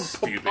 How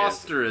Stupid.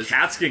 preposterous.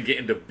 Cats can get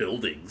into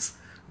buildings.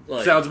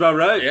 Like, Sounds about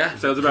right. Yeah.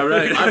 Sounds about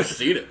right. I've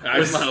seen it.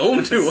 With my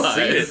own two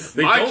eyes.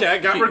 My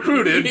cat got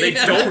recruited. They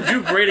don't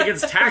do great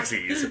against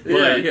taxis.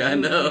 But, I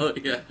know.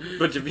 Yeah,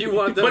 But if you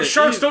want them but to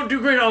sharks eat- don't do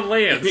great on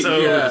land, so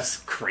Yeah. it's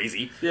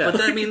crazy. Yeah.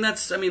 but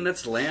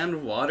that's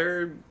land,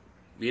 water,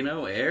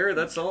 air.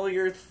 That's all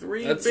your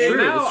three That's big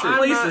true, Now, that's true.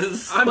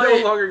 places. I'm But-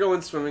 no longer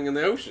going swimming in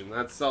the ocean.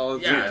 That's all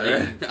it's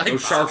Yeah,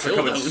 those sharks are feel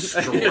coming them.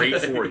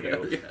 straight for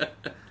you.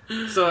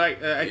 So I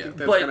think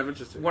that's But kind of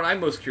interesting. what I'm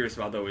most curious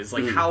about, though, is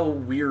like how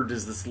weird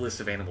does this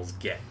list of animals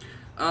get?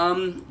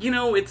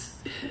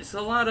 It's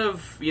a lot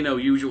of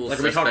usual Like,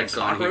 are we talking suspects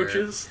on here.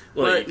 cockroaches?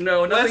 But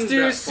no, nothing Let's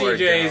do that far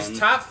CJ's down.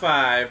 top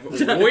 5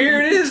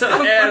 weirdest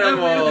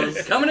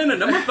animals. Coming in at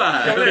number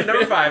 5. Coming in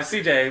number 5,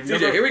 CJ.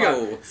 CJ, here we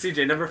go.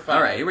 CJ, number 5.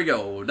 All right, here we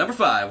go. Number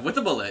 5 with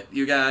the bullet.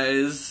 You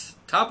guys,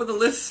 top of the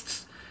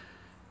list.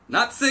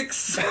 Not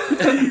 6,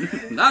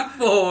 not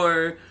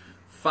 4,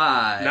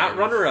 5. Not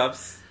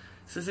runner-ups.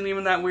 This isn't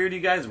even that weird, you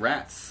guys.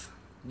 Rats.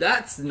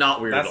 That's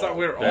not weird That's at all. not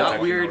weird at all. That's Not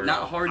actually weird, not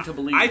at all. hard to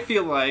believe. I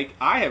feel like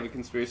I have a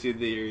conspiracy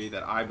theory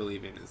that I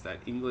believe in is that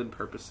England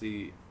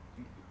purposely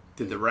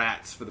did the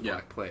rats for the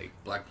Black Plague.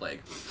 Black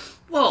Plague.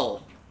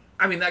 Well,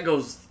 I mean, that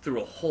goes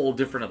through a whole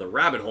different other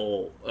rabbit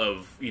hole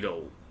of,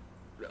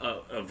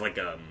 of like,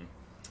 what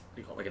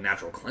do you call it, like a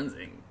natural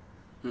cleansing.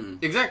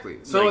 Exactly.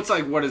 So Like- it's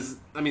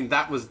like,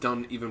 that was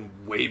done even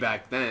way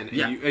back then,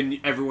 and, and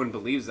everyone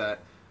believes that.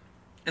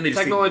 And they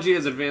just Technology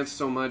has advanced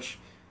so much,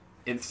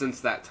 and since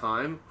that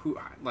time,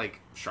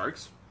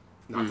 sharks,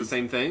 not the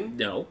same thing.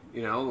 No.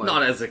 Like,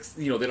 Not as,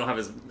 they don't have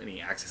as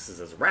many accesses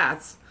as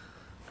rats.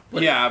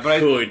 But yeah,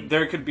 but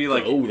there could be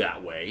like, go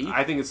that way.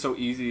 I think it's so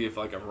easy if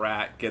like a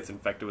rat gets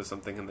infected with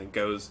something and then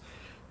goes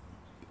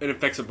and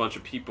affects a bunch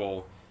of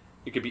people,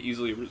 it could be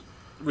easily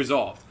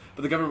resolved.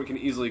 But the government can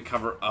easily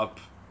cover up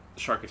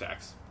shark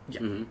attacks.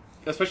 Yeah.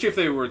 Especially if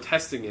they were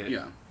testing it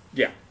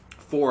Yeah.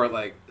 for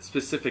like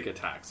specific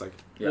attacks. Like,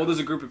 well, there's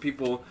a group of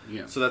people,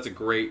 so that's a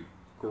great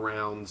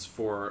grounds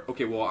for,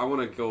 okay, well, I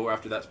want to go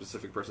after that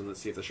specific person. Let's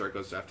see if the shark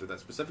goes after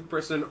that specific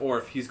person, or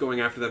if he's going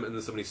after them and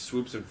then somebody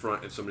swoops in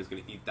front, if somebody's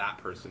going to eat that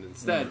person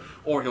instead,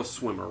 or he'll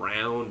swim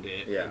around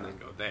it and then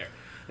go there.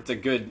 It's a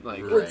good,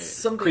 like,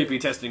 creepy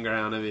testing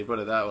ground, if you put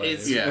it that way.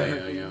 It's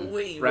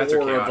way Rats are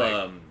more of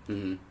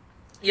chaotic.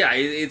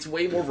 it's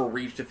way more of a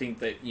reach to think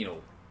that,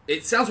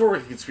 it sounds more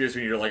like a conspiracy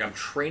when you're like, I'm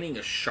training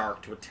a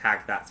shark to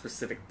attack that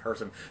specific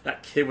person,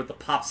 that kid with the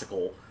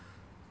popsicle,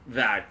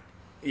 that,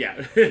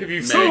 if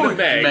you've seen the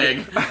Meg.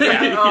 If you've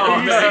seen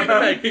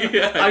the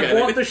Meg. I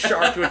want the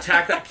shark to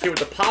attack that kid with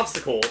the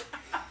popsicle.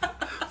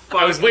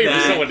 I was waiting for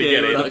someone to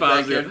get it.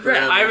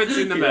 I haven't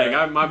seen the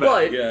Meg. My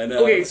bad. But,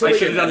 okay, so I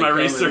should have done my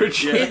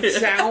research.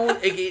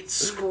 It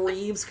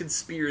screams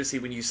conspiracy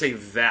when you say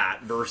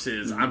that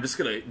versus I'm just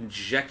going to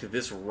inject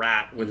this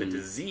rat with a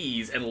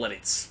disease and let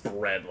it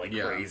spread like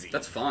crazy.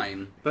 That's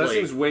fine. But that Like-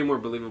 seems way more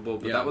believable.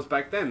 But that was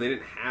back then. They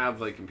didn't have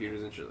like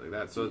computers and shit like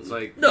that. So it's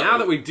like No. now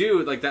that we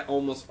do, like that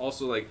almost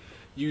also like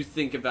you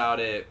think about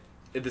it.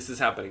 This is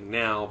happening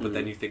now, but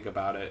then you think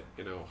about it,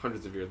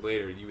 hundreds of years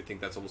later, you would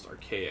think that's almost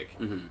archaic.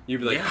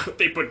 You'd be like,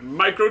 they put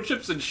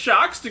microchips in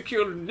sharks to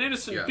kill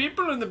innocent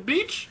people on the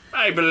beach?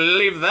 I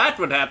believe that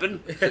would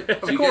happen. So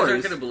Of you guys course.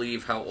 aren't going to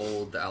believe how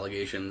old the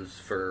allegations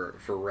for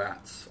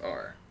rats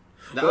are.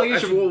 The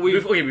allegation,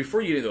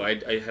 before you do, though,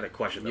 I had a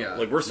question, though. Yeah,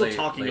 Like, we're still lay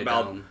talking it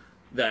about down.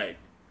 that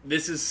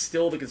this is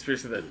still the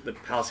conspiracy that the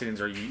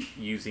Palestinians are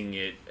using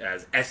it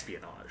as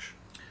espionage.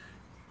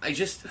 Like,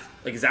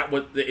 is that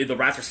what the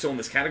rats are still in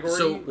this category?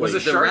 So Was the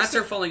the sharks- rats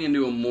are falling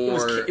into a it more...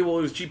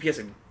 was GPS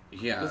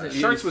and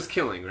Sharks was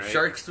killing, right?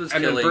 Sharks was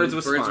and killing, then birds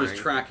was was flying.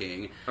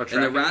 tracking, Oh, and the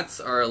tracking?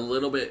 rats are a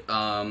little bit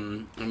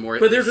more.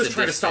 But they're just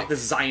trying to sadistic. stop this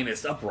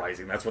Zionist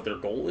uprising. That's what their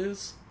goal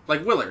is.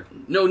 Like Willard.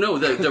 No,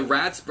 the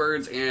rats,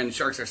 birds, and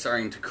sharks are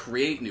starting to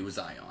create new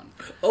Zion.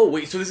 Oh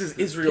wait, so this is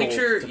Israel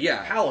Picture- to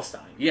yeah.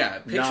 Palestine. Yeah,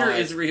 picture Not-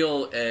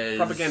 Israel as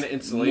Propaganda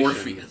installation.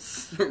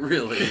 Morpheus,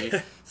 really.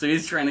 So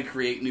he's trying to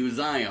create new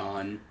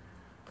Zion,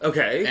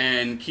 Okay.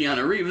 and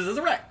Keanu Reeves is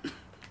a rat.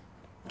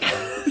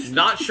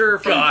 Not sure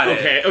if Got I'm...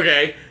 it.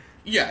 Okay.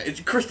 Yeah, it's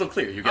crystal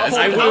clear, you guys.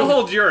 I'll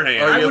hold your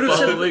hand. Are I you would have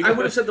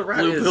following said the rat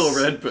Blue is... pill,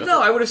 red pill?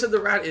 No, I would have said the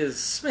rat is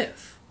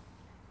Smith.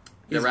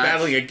 The He's rat's-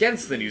 battling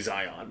against the new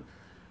Zion.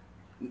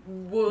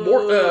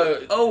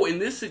 Whoa. In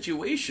this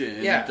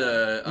situation, Yeah.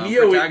 the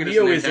Neo protagonists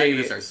and is a-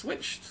 antagonists are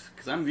switched.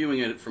 Because I'm viewing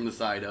it from the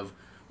side of,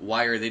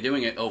 why are they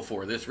doing it? Oh,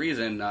 for this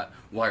reason, not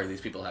why are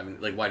these people having...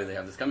 Like, why do they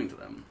have this coming to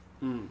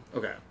them?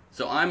 Okay.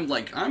 So I'm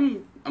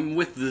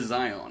with the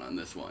Zion on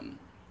this one.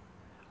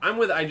 I'm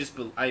with.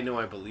 I know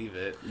I believe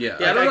it. Yeah.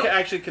 I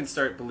actually can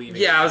start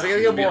believing. Yeah, I was like, I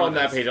get more on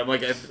honest. that page. I'm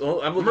like,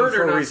 I'm looking Murder,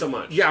 for a not reason. so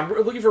much. Yeah, I'm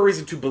looking for a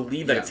reason to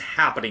believe that Yeah. it's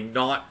happening,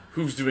 not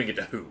who's doing it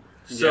to who.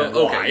 So Yeah,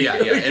 why.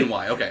 okay, and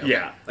why? Okay.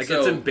 Yeah. Like So-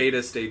 it's in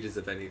beta stages,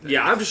 if anything.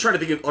 Yeah, I'm just trying to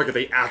think of, like, are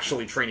they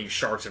actually training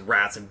sharks and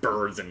rats and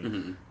birds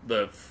and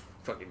the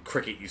fucking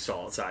cricket you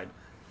saw outside?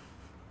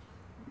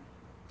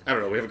 I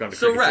don't know. We haven't gone to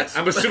So crickets rats.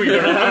 yet.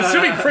 I'm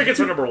assuming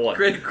crickets are number one.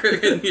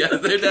 Cricket, yeah,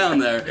 they're down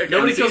there.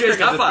 Nobody kills CJ's crickets.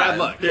 top It's bad five.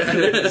 luck.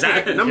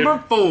 Exactly. Number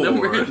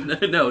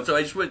 4. No, so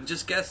I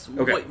just guess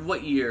Okay.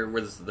 what year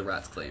was the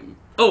rats claim?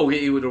 Oh,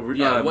 it would.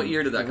 What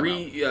year did that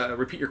come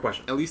repeat your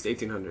question. At least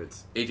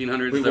 1800s.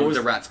 1800s. Wait, the, what was-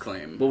 the rats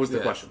claim. What was the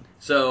Yeah. question?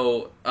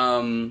 So,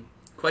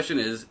 question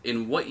is,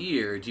 in what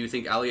year do you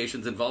think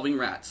allegations involving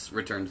rats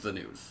returned to the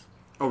news?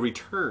 Oh,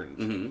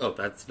 returned. Oh,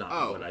 that's not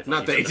Oh, what I thought.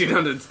 not the you said.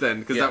 1800s then,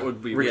 because Yeah. that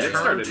would be Return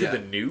started. to yeah. the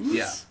news.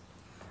 Yeah.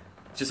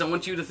 Just I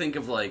want you to think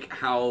of like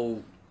how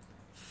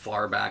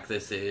far back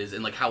this is,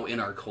 and like how in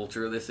our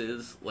culture this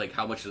is. Like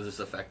how much does this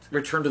affect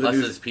Return to the us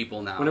news. as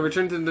people now? When it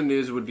returned to the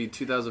news would be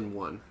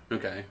 2001.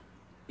 Okay.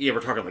 Yeah,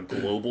 we're talking like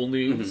global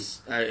news.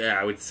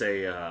 I would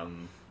say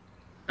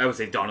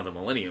dawn of the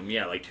millennium.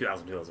 Yeah, like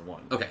 2000,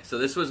 2001. Okay. So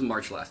this was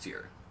March last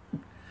year.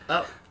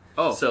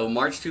 Oh, So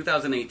March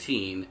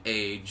 2018,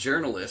 a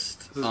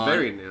journalist, This is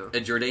very new. a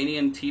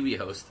Jordanian TV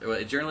host, or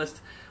a journalist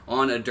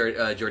on a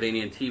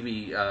Jordanian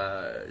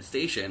TV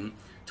station,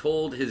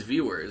 told his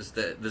viewers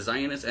that the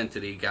Zionist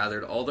entity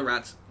gathered all the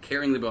rats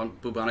carrying the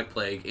bubonic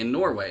plague in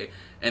Norway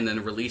and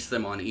then released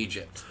them on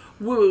Egypt.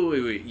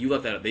 Wait. You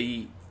left that out.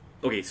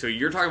 Okay, so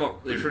you're talking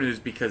about the news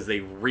because they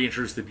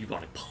reintroduced the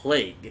bubonic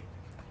plague.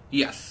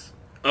 Yes.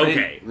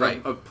 Okay.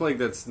 Right. A plague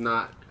that's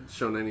not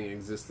shown any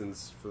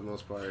existence for the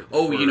most part.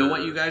 Oh, you know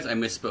what, you guys? I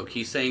misspoke.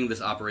 He's saying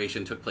this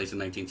operation took place in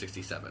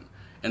 1967,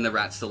 and the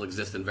rats still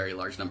exist in very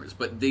large numbers.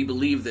 But they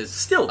believe this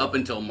Still. up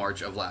until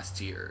March of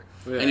last year.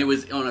 Yeah. And it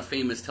was on a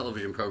famous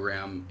television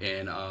program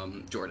in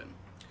Jordan.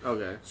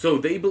 Okay. So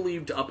they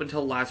believed up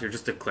until last year,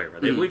 just to clarify,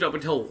 they believed up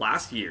until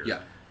last year Yeah.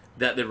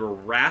 that there were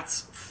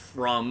rats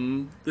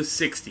from the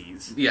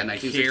 60s Yeah,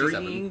 1967.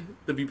 carrying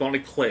the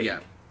bubonic plague Yeah.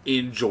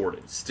 in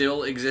Jordan.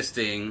 Still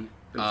existing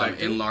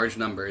Infected? in large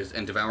numbers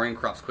and devouring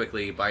crops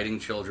quickly, biting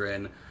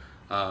children.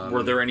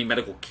 Were there any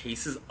medical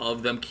cases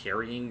of them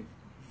carrying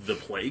the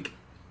plague?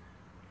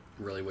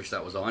 Really wish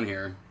that was on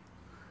here.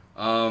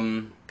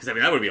 Because, I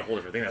mean, that would be a whole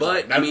different thing.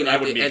 But That I mean,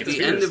 wouldn't be a at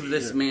the end of conspiracy.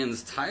 this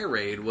man's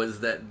tirade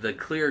was that the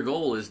clear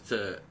goal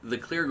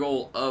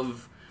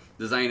of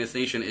the Zionist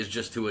nation is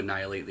just to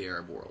annihilate the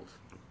Arab world,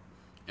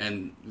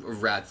 and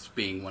rats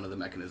being one of the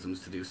mechanisms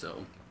to do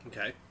so.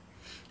 Okay.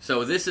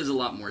 So this is a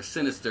lot more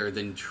sinister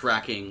than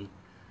tracking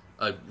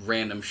a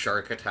random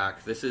shark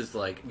attack. This is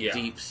like Yeah.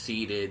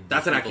 deep-seated.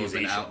 That's an people have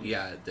been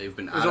accusation. they've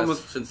been It's out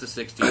almost- since the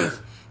 60s.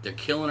 They're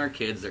killing our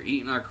kids. They're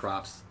eating our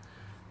crops.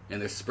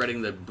 And they're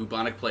spreading the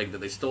bubonic plague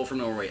that they stole from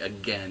Norway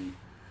again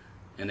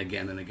and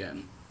again and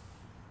again.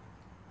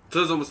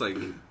 So it's almost like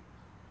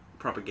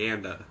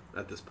propaganda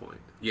at this point.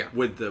 Yeah.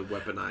 With the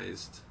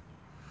weaponized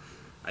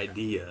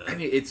idea. I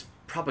mean, it's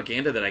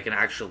propaganda that I can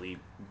actually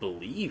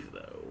believe,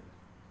 though.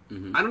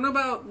 I don't know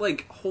about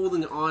like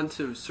holding on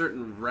to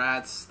certain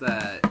rats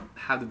that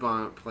have the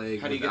bubonic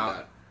plague. How do you get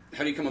that?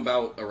 How do you come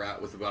about a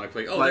rat with bubonic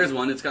plague? Oh, Like- there's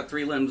one. It's got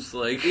 3 limbs.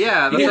 Like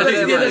Yeah, that's Yeah, what that's,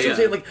 I'm yeah, saying. that's what I'm yeah.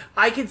 saying. Like,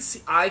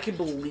 I can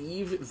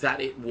believe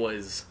that it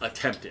was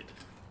attempted.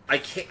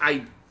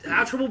 I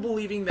have trouble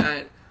believing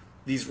that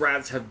these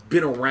rats have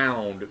been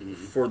around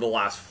for the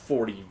last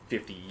 40,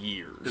 50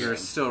 years. And they're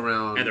still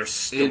around. And they're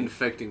still-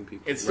 infecting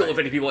people. It's still Right.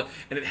 offending people,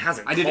 and it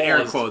hasn't. I did air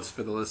caused- quotes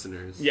for the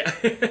listeners. Yeah.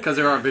 Because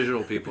there are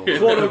visual people.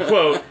 Quote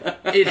unquote,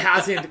 it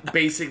hasn't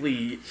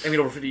basically. I mean,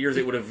 over 50 years,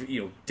 it would have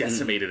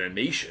decimated a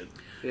nation,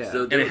 Yeah.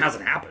 So and it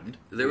hasn't happened.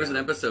 There was an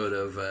episode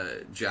of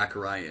Jack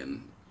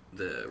Ryan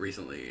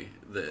recently.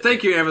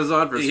 Thank you,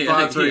 Amazon, for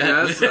sponsoring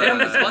us.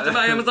 Sponsored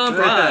by Amazon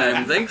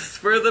Prime. Thanks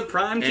for the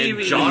Prime And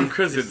TV. John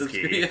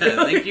Krasinski. Yeah,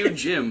 thank you,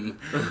 Jim.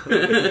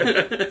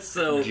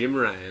 So Jim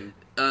Ryan.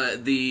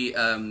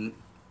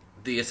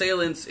 the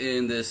assailants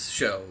in this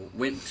show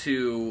went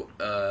to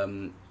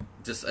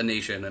just a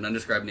nation, an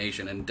undescribed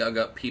nation, and dug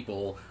up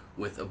people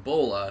with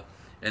Ebola,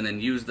 and then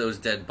used those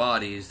dead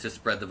bodies to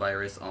spread the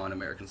virus on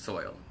American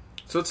soil.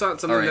 So it's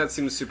not something All right. that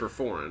seems super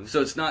foreign.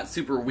 So it's not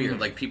super weird.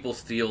 Like, people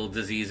steal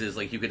diseases.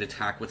 Like, you could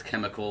attack with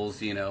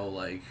chemicals,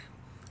 like...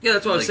 Yeah,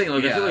 that's what I was Like, saying.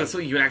 Like, I yeah. feel like that's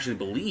something you can actually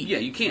believe. Yeah,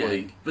 you can.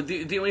 Like, But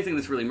the only thing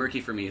that's really murky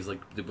for me is,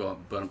 like, the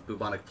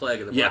bubonic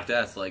plague or the Yeah. Black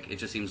Death. Like, it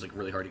just seems, like,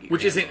 really hard to get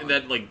which your hands isn't on.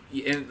 that like,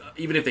 and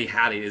even if they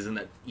had it, isn't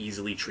that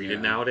easily treated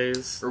Yeah.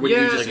 nowadays? Or would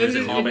Yeah, you just it use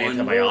is- a common one-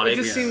 antibiotic. It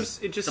just Yeah. seems.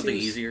 It just Something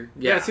seems easier.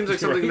 Yeah, it seems like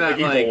something Right,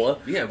 that like. Ebola.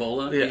 Yeah,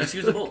 Ebola. Yeah. Just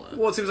use Ebola.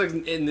 Well, it seems like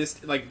in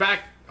this, like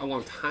back a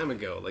long time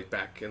ago, like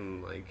back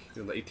in like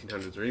the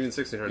 1800s or even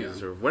 1600s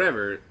Yeah. or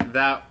whatever,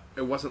 that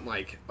it wasn't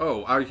like,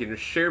 oh, I can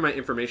share my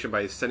information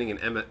by sending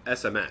an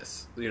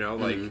SMS.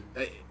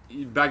 Like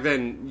back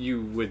then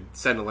you would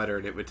send a letter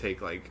and it would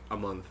take like a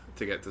month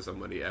to get to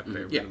somebody at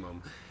bare Yeah.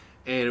 minimum,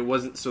 and it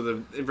wasn't. So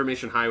the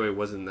information highway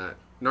wasn't that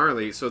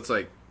gnarly. So it's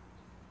like,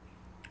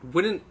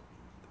 wouldn't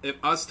if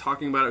us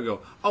talking about it would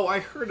go, oh, I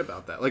heard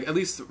about that. Like at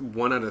least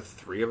 1 out of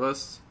 3 of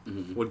us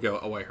would go,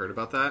 oh, I heard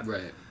about that.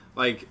 Right.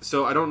 Like,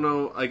 so I don't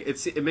know. Like,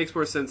 it makes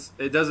more sense.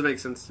 It doesn't make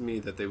sense to me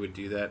that they would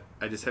do that.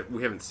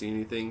 We haven't seen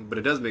anything, but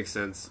it does make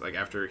sense. Like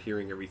after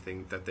hearing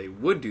everything, that they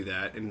would do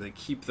that and like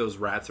keep those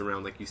rats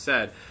around, like you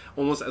said,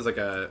 almost as like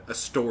a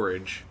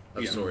storage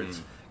of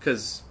sorts.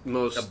 Because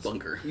most a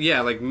bunker.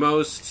 Yeah, like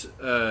most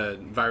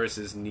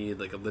viruses need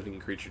like a living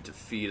creature to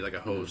feed, like a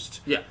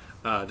host. Yeah.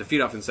 To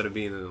feed off instead of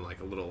being in like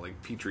a little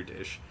like petri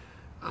dish.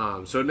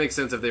 So it makes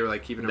sense if they were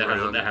like keeping it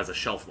around. That has a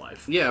shelf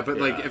life. Yeah, but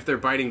like if they're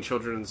biting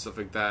children and stuff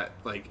like that,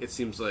 like it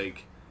seems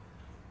like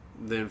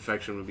the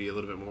infection would be a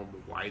little bit more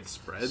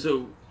widespread.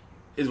 So,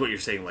 is what you're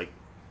saying like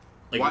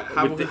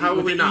how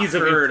have we not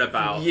heard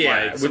about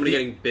like somebody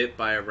getting bit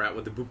by a rat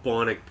with the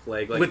bubonic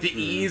plague? Like, with the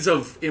ease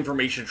of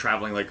information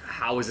traveling, like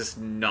how is this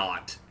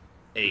not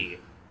a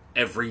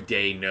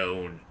everyday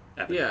known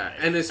epidemic? Yeah,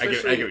 and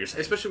especially I get what you're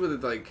saying. Especially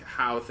with like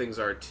how things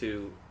are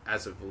too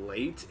as of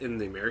late in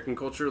the American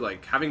culture,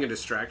 like having a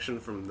distraction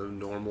from the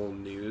normal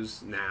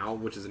news now,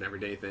 which is an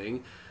everyday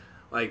thing.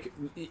 Like,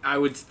 I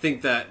would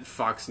think that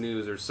Fox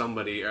News or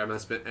somebody, or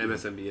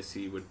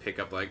MSNBC would pick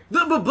up, like,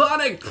 the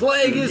bubonic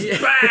plague is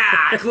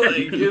back! Like,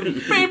 beep,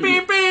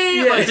 beep,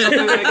 beep! Like,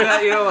 something like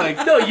that, you know, like...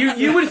 No,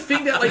 you would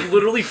think that, like,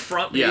 literally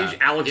front page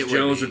Alex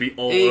Jones would be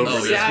all over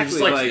this. Exactly.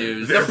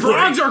 Like, the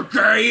frogs are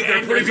gay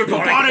and there's a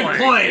bubonic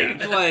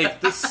plague!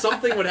 Like,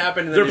 something would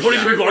happen and they're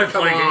putting the bubonic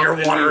plague in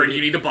your water and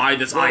you need to buy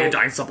this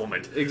iodine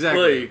supplement.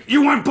 Exactly. Like,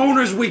 you want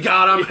boners? We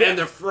got them! And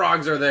the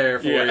frogs are there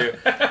for you.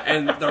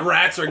 And the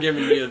rats are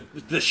giving you...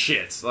 the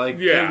shits, like,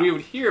 and we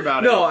would hear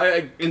about it. No,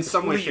 I in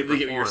some way, shape, or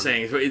get what you're form.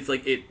 saying. So it's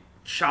like it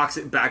chalks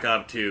it back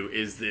up to: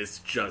 is this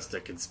just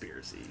a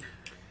conspiracy?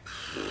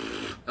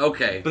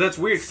 Okay, but that's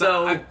weird.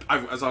 So I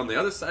was on the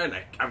other side.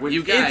 And I went.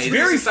 You guys, it's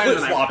very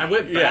flip-floppy. I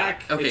went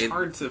back. Okay, it's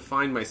hard to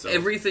find myself.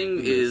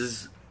 Everything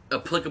is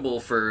applicable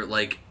for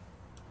like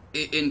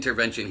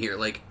intervention here.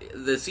 Like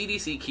the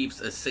CDC keeps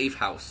a safe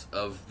house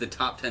of the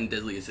top 10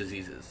 deadliest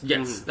diseases.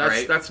 Yes,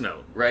 that's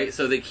known. Right?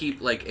 So they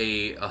keep like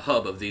a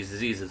hub of these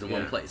diseases in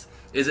one place.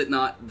 Is it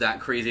not that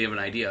crazy of an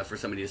idea for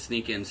somebody to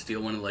sneak in,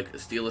 steal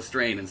a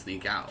strain and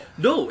sneak out?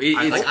 No,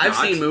 I've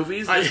seen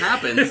movies. This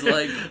happens.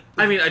 Like,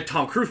 I mean,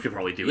 Tom Cruise could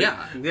probably do it.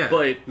 Yeah,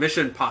 but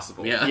Mission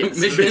Possible. Yeah, yes.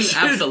 Mission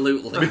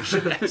absolutely.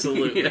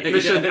 Absolutely.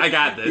 Mission, I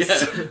got this.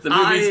 Yeah. The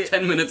movie's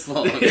 10 minutes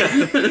long.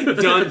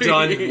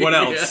 Done. What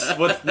else? Yeah.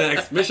 What's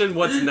next? Mission.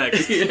 What's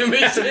next?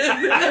 Mission.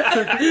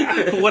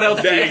 What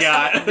else do you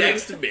got?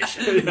 Next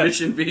mission.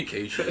 Mission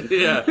vacation.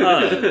 Yeah.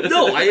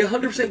 No, I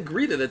 100%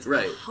 agree that that's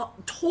right.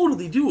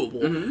 Totally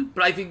doable. Mm-hmm.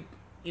 But I think,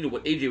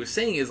 what AJ was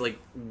saying is, like,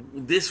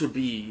 this would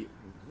be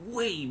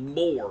way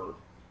more,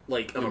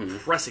 like, of a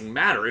pressing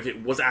matter if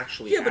it was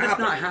actually but it's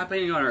not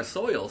happening on our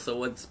soil, so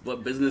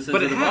what business is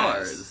it of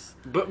ours?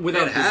 But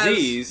without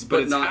disease,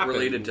 but it's not happened.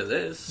 related to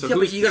this. So yeah,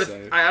 but you gotta.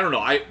 say? I don't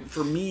know.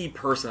 For me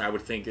personally, I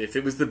would think if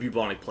it was the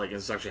bubonic plague and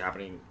it's actually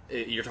happening,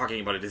 you're talking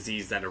about a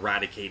disease that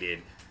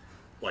eradicated,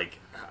 like,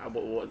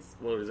 what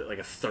was it, like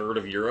a third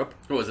of Europe?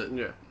 What was it?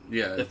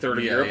 Yeah, a third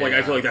of Europe. Like,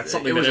 I feel like that's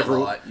something that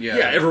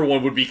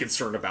everyone would be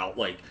concerned about.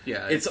 Like,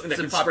 it's something that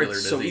can spread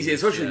so easy,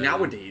 especially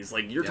nowadays.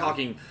 Like, you're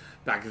talking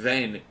back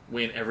then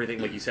when everything,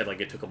 like you said,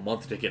 like it took a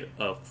month to get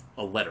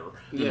a letter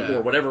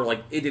or whatever.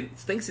 Like,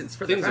 things didn't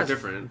spread. Things are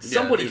different.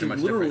 Somebody can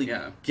literally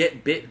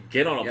get bit,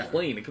 get on a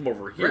plane, and come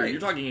over here. Right.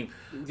 You're talking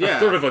a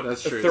third of a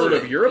third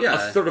of Europe,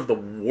 a third of the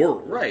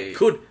world. Right.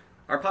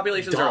 Our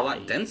populations are a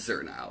lot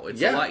denser now.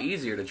 It's a lot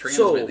easier to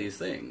transmit these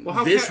things. Well,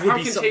 how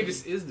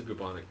contagious is the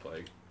bubonic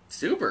plague?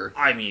 Super.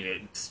 I mean,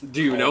 it's...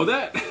 Do you know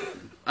that?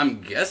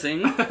 I'm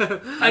guessing.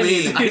 I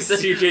mean,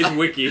 CJ's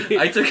wiki.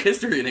 I took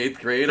history in 8th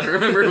grade. I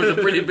remember it was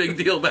a pretty big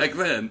deal back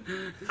then.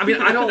 I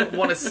mean, I don't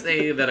want to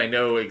say that I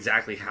know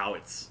exactly how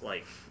it's,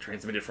 like,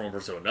 transmitted from one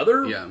person to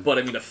another. Yeah. But,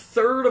 I mean, a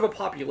third of a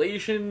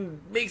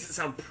population makes it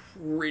sound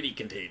pretty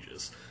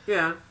contagious.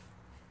 Yeah.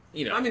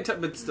 I mean,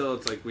 but still,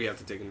 it's like we have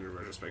to take into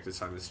retrospective.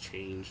 Time has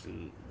changed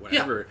and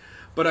whatever. Yeah.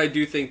 But I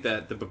do think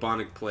that the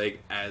bubonic plague,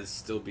 as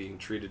still being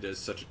treated as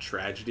such a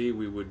tragedy,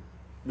 we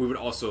would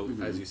also,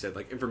 as you said,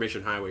 like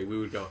information highway, we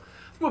would go,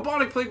 the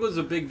bubonic plague was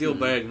a big deal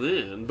back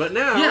then, but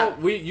now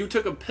you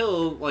took a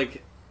pill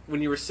like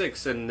when you were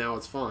 6, and now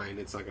it's fine.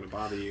 It's not going to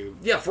bother you.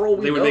 Yeah, for all we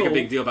know, they would make a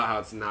big deal about how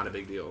it's not a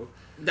big deal.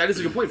 That is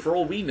a good point. For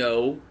all we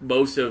know,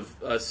 most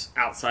of us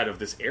outside of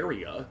this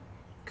area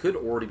could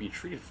already be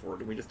treated for it,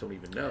 and we just don't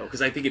even know.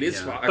 Because I think it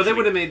is. But they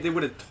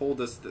would have told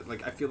us that.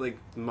 Like, I feel like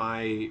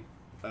my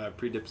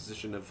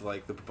predisposition of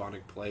like the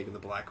bubonic plague and the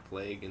black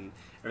plague and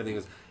everything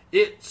is.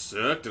 It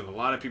sucked, and a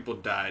lot of people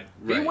died.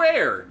 Right.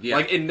 Beware! Yeah.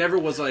 Like, it never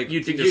was like,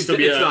 you'd think it's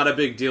not a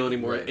big deal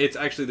anymore. Right. It's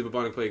actually the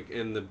bubonic plague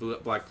and the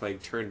black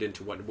plague turned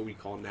into what we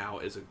call now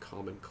is a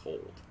common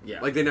cold.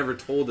 Yeah. Like, they never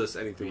told us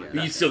anything like that.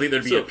 But you still think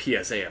there'd be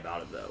a PSA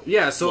about it, though.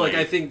 Yeah, so, like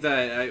I think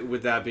that,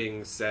 with that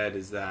being said,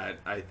 is that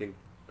I think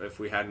if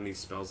we had any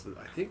spells,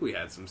 I think we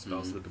had some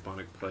spells of the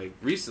bubonic plague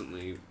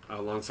recently,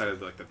 alongside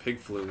of, like, the pig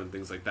flu and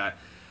things like that.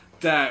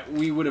 that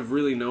we would have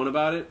really known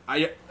about it.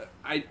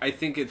 I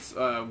think it's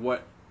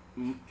what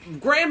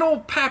Grand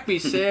Old Pappy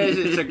says.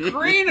 It's a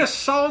grain of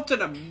salt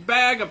and a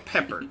bag of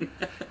pepper.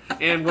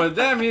 And what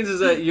that means is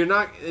that you're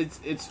not.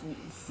 It's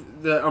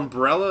the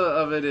umbrella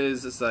of it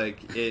is. It's like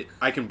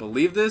I can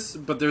believe this,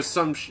 but there's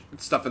some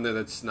stuff in there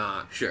that's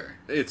not. Sure.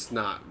 It's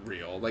not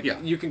real. Like Yeah.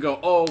 you can go,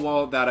 oh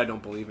well, that I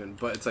don't believe in.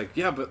 But it's like,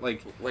 yeah, but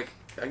like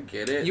I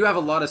get it. you have a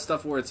lot of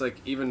stuff where it's like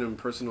even in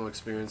personal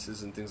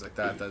experiences and things like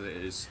that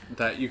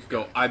that you could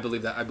go, I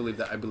believe that, I believe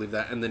that, I believe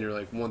that, and then you're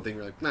like one thing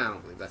you're like, nah, I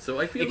don't believe that. So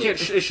I feel it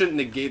shouldn't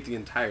negate the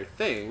entire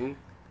thing.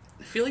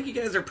 I feel like you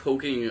guys are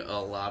poking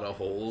a lot of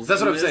holes.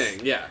 That's in what I'm this,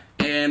 saying. Yeah.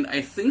 And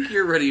I think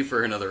you're ready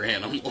for another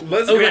animal.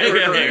 Let's go for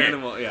another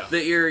animal. Yeah.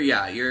 That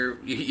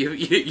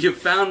you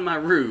found my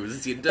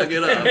ruse. You dug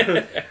it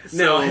up.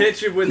 Now I'll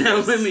hit you with now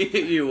this. let me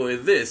hit you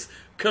with this.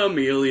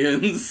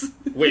 Chameleons.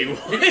 Wait,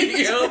 what?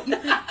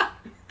 Yep.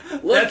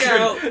 Look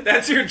out.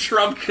 That's your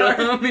trump card.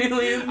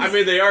 Chameleons. I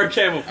mean, they are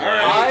camouflage.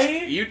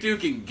 I- You two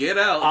can get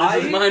out.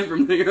 This is mine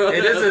from the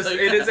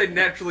It is a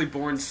naturally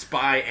born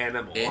spy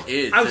animal. It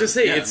is. I was just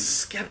saying, Yeah. it's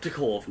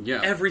skeptical of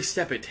every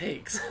step it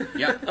takes.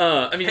 Yeah.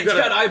 I mean, It's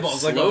got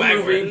eyeballs like slow a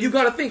moving. You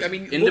gotta think. I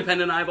mean,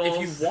 Independent eyeballs.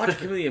 If you watch a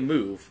chameleon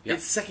move, Yeah.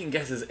 it second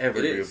guesses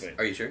every It is. movement.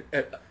 Are you sure?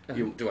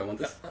 Do I want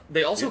this?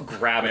 They also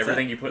grab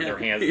everything you put in their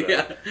hands.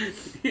 Though.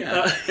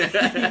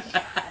 Yeah.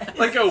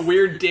 Like a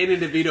weird Danny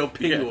DeVito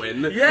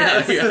penguin.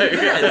 Yes.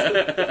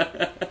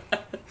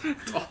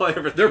 That's all I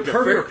ever They're think of.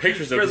 perfect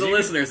pictures of For the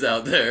listeners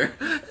out there,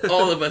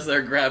 all of us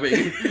are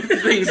grabbing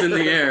things in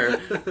the air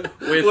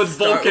with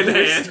Vulcan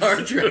hands. Star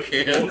Trek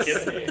hands.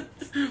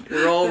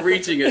 We're all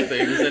reaching at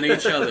things and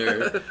each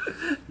other.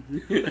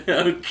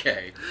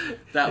 Okay,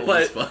 that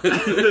was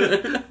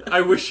fun.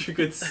 I wish you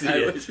could see I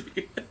it. wish-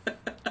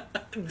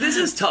 This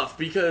is tough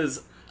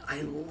because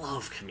I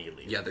love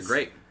chameleons. Yeah, they're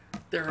great.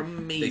 They're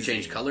amazing. They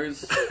change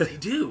colors. They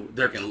do.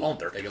 They're They can,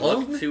 they're they can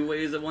tongue. look two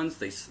ways at once.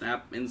 They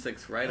snap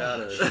insects right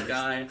out of the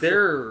sky.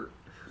 They're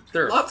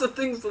Lots of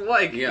things to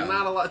like, Yeah.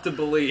 not a lot to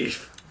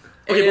believe.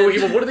 okay.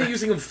 But what are they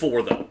using them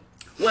for though?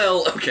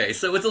 Well, okay,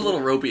 so it's a little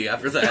ropey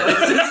after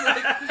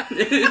that.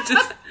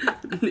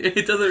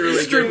 It doesn't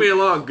really String give- me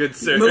along, good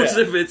sir. Most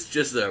of it's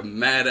just a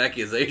mad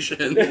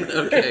accusation.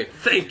 Okay.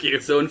 Thank you.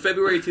 So in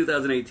February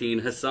 2018,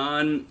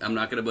 Hassan, I'm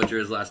not going to butcher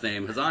his last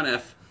name, Hassan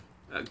F.,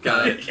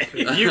 Got it.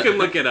 You can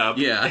look it up.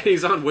 Yeah.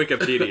 He's on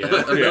Wikipedia.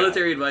 a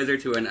military advisor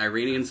to an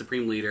Iranian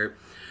supreme leader,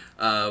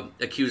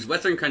 accused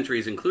Western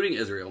countries, including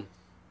Israel,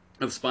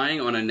 of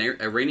spying on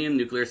Iranian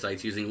nuclear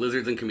sites using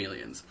lizards and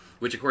chameleons,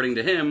 which, according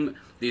to him,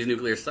 these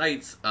nuclear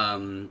sites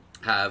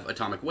have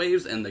atomic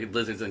waves, and the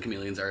lizards and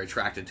chameleons are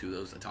attracted to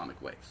those atomic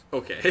waves.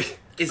 Okay.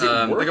 Is it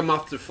Like a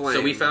moth to flame.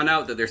 So we found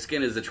out that their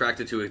skin is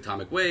attracted to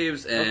atomic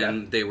waves, and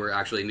Okay. they were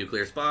actually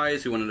nuclear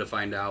spies who wanted to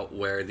find out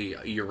where the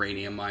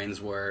uranium mines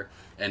were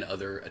and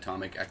other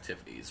atomic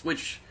activities,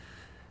 which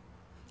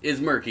is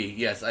murky.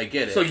 Yes, I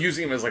get it. So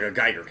using them as like a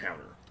Geiger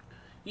counter.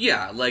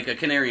 Yeah, like a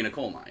canary in a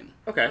coal mine.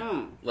 Okay.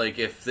 Like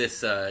if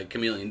this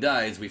chameleon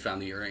dies, we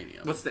found the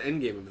uranium. What's the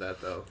end game of that,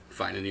 though?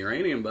 Finding the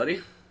uranium,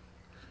 buddy.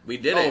 We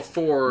did it.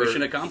 for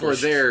Mission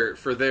accomplished.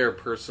 for their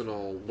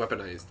personal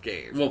weaponized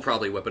game. Well,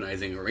 probably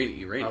weaponizing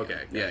uranium.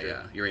 Okay, Yeah, gotcha.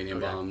 yeah. Uranium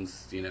Okay.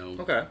 bombs, you know.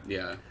 Okay.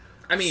 Yeah.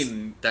 I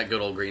mean, That good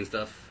old green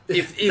stuff.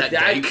 if that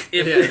dank.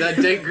 if Yeah,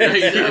 that dank green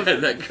Yeah, stuff.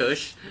 that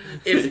Kush.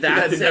 if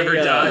that's That never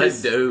a,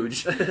 dies. That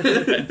Doge.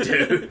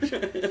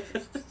 Dude.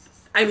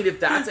 I mean, if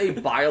that's a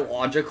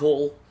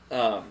biological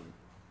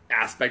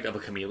aspect of a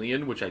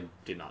chameleon, which I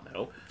did not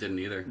know, Didn't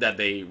either. that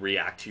they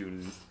react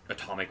to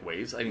atomic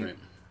waves. I mean,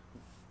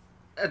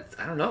 Right.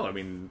 I don't know. I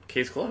mean,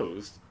 case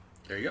closed.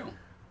 There you go.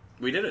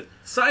 We did it.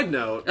 Side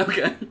note,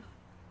 Okay.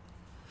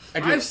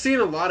 I've seen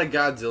a lot of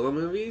Godzilla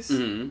movies.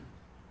 Mm-hmm.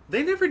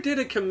 They never did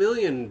a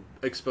chameleon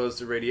exposed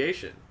to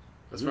radiation,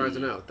 as far as I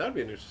know. That would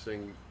be an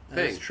interesting thing.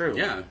 That's true.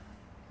 Yeah.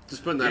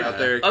 Just putting that Yeah. out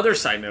there. Other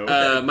side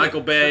note.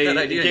 Michael Bay, Put in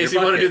that idea in case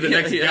your you want to do pocket.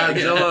 the next Yeah,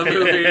 Godzilla yeah.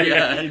 movie,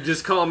 Yeah. you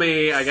just call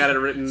me. I got it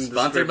written. the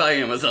Sponsored script. by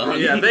Amazon.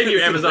 Yeah, thank you,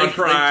 Amazon Thanks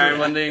Prime. for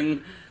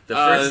funding the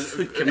first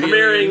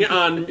Premiering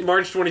on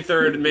March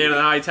 23rd, Man of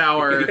the High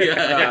Tower.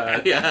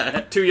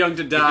 yeah. Too Young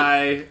to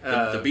Die.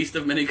 The Beast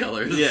of Many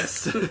Colors.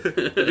 Yes.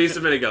 The Beast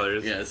of Many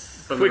Colors.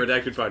 Yes. From Quick- the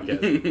Redacted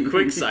Podcast.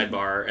 Quick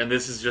sidebar, and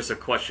this is just a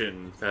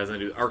question that has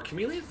nothing to do. Are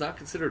chameleons not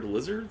considered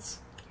lizards?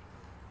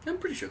 I'm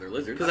pretty sure they're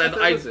lizards. Because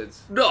they're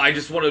lizards. no, I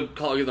just want to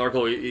call you the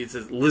article. It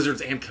says lizards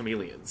and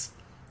chameleons.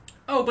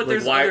 Oh, but Like,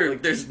 there's why- other.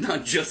 like- There's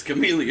not just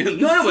chameleons.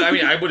 No, but I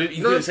mean, I would.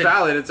 You No, could it's have said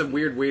valid. It's a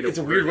weird way to it's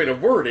a weird way to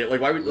word it. Like,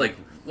 why would Like,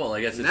 well,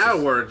 I guess it's Now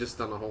just, we're just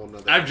on a whole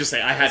nother... I'm just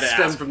saying. I had to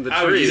Stem ask from the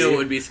I was tree. you just- know what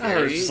would be I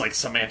scary? was just like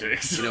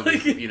semantics. you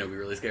know, be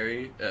really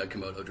scary.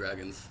 Komodo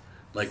dragons.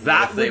 Like That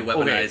what if they would-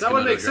 weaponize okay, That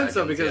would Komodo make sense,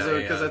 though, dragons?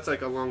 because Yeah. that's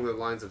like along the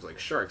lines of like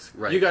sharks.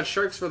 Right. You got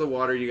sharks for the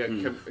water, you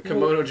got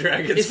Komodo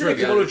dragons Isn't for a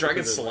the... Komodo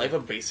dragon's saliva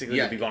basically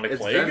Yeah, the bubonic it's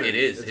plague? venom. It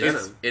is. It's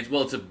It's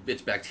venom.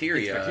 it's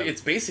bacteria.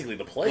 It's basically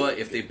the plague. But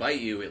if they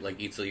bite you, it like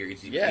eats your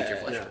flesh yeah.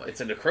 away.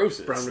 it's a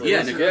necrosis. Brown Yeah,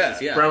 recluses.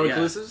 necrosis. Yeah, Brown yeah.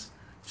 recluses?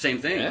 Same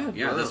thing. Yeah,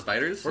 Yeah, wow. the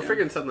spiders. We're yeah.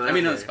 figuring something I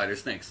mean, out no, there.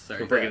 spiders, snakes.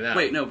 Sorry. We're breaking it down.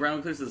 Wait, no, brown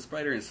recluse is a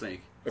spider and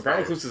snake. A brown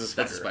recluse is a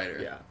spider. That's a spider.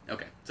 Yeah.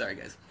 Okay. Sorry,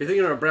 guys. You're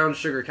thinking of a brown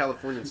sugar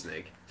Californian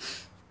snake.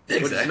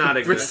 Which is Exactly. not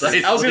exist.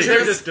 Precisely. I was gonna say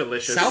They're just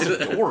delicious. Sounds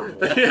adorable.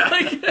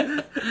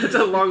 It's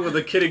along with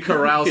the Kitty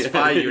Corral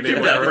Spy Unit. Give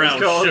me that whatever brown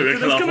it's called. sugar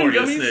California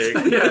gummies?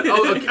 snake. Yeah.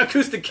 Oh,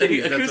 acoustic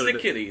kitties. that's what Acoustic it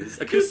is.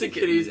 kitties. Acoustic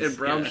kitties and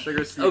brown yeah.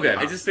 sugar snake. Okay.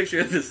 I just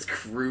picture this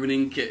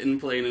crooning kitten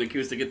playing an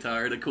acoustic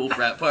guitar at a cool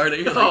frat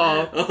party. Like,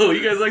 Aw. oh,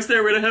 you guys like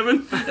Stairway to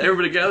Heaven?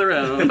 Everybody gather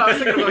around. I was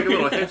thinking of like a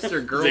little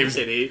hipster girl James-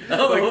 kitty.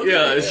 Oh, Like, okay.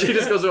 yeah, she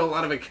just goes to a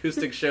lot of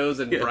acoustic shows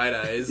and Bright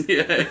Eyes.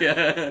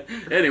 Yeah.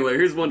 Anyway,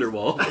 here's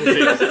Wonderwall.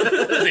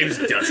 His name's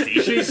Dusty.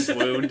 She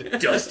swooned.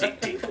 Dusty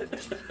David.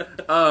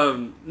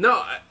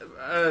 No,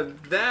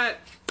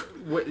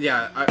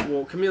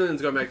 well,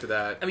 chameleons. Going back to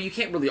that. I mean, you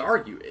can't really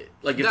argue it.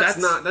 Like if That's that's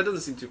not. That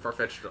doesn't seem too far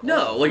fetched at all.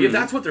 no, like if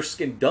that's what their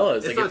skin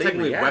does, It's like not if they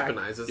technically react-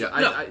 weaponized. It's,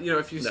 Yeah.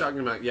 if you're No. talking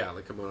about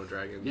like Komodo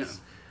dragons,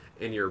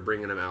 Yeah. and you're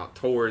bringing them out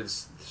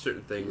towards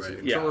certain things and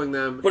Right. controlling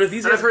them. But if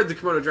these and guys- I've heard the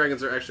Komodo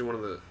dragons are actually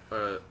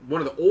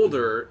one of the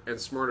older and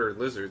smarter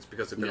lizards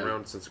because they've been Yeah.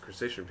 around since the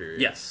Crustacean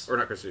period. Yes. or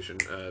not Crustacean.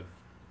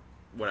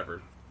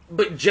 Whatever.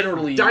 But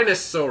generally,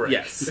 Dinosauric.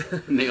 yes,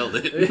 Nailed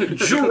it.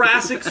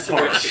 Jurassic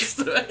Park.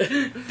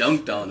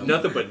 Dunked on him.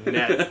 Nothing but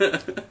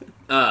net.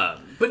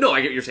 But no,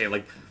 I get what you're saying.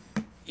 Like,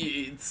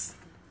 it's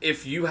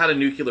if you had a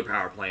nuclear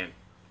power plant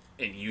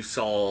and you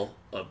saw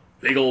a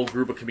big old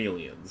group of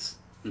chameleons,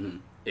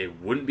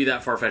 it wouldn't be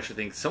that far fetched to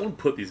think someone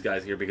put these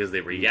guys here because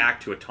they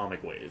react to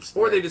atomic waves.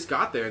 Or they just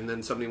got there and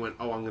then somebody went,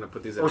 "Oh, I'm going to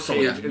put these in Or a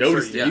someone cage," and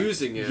noticed started it.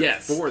 using it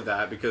Yes. for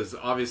that because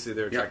obviously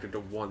they're attracted to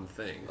one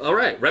thing. All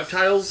right,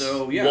 reptiles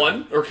So, yeah.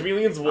 one or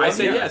chameleons one. I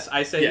say Yeah. yes.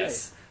 I say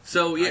yes.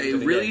 So yeah, I'm it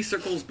gonna really get-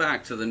 circles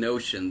back to the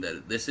notion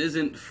that this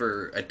isn't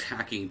for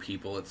attacking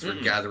people; it's for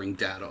gathering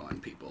data on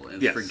people, and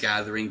it's Yes. for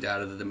gathering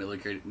data that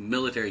the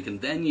military can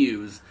then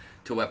use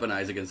to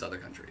weaponize against other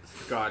countries.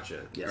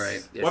 Gotcha. Yes.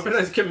 Right. Yes,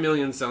 Weaponized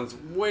chameleon sounds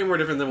way more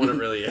different than what it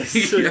really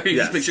is. Are you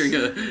Yes. just picturing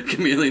a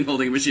chameleon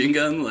holding a machine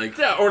gun? Like,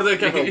 Yeah, or they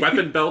have a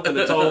weapon belt and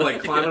it's all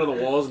like climbing on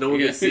the walls. No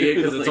one Yeah. can see it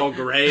because it's all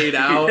grayed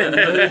out. And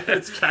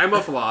it's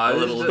camouflage. A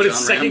little- But it's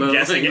John second Rambo.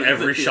 guessing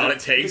every Yeah. shot it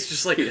takes.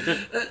 Just like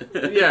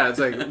Yeah, it's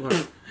like,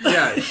 well,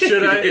 yeah,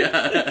 should I?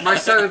 Yeah. My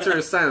silencer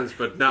is silenced,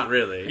 but not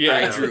really. Yeah. I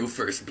You know? drew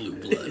first blue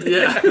blood.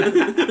 Yeah.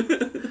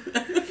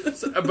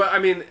 But I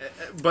mean,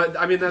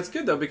 that's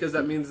good though because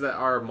that means that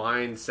our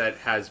mindset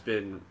has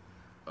been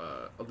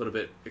a little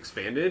bit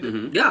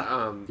expanded.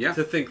 Yeah.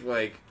 To think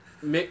like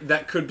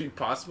that could be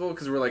possible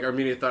because we're like our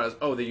immediate thought is,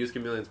 oh, they use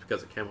chameleons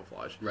because of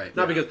camouflage, Right.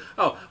 Not Yeah. because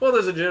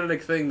there's a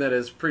genetic thing that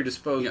is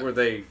predisposed Yeah. where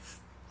they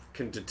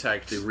can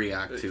detect They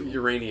react to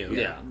uranium.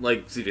 yeah,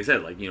 like CJ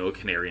said, like a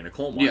canary in a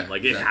coal mine. Yeah,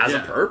 like it exactly. has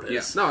Yeah. a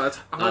purpose. No, that's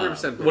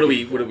 100%. What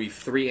are we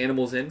 3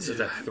 animals in? Is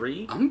that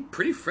 3? I'm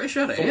pretty fresh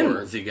out of 4.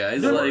 animals, you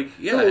guys. No, Like,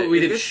 yeah, no, we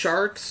did it's-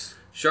 sharks,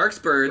 sharks,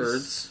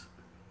 birds,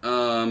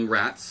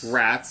 rats,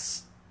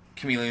 rats,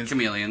 chameleons.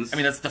 chameleons. I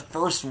mean, that's the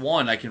first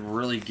one I can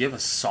really give a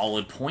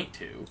solid point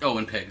to. oh,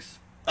 and pigs.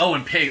 Oh,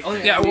 and pigs. Oh,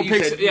 Yeah, well, you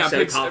pigs. said, Yeah, you said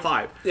pigs. top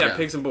 5. Yeah,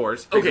 pigs and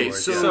boars. Okay,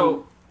 boars, so, yeah.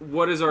 So,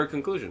 what is our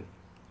conclusion?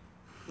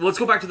 let's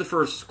go back to the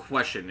first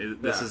question.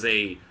 This Yeah. is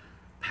a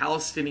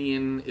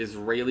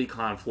Palestinian-Israeli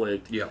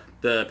conflict. Yeah.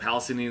 The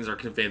Palestinians are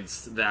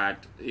convinced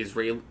that the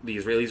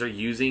Israelis are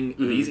using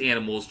these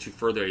animals to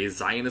further a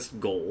Zionist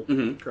goal.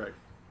 Correct.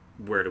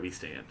 Where do we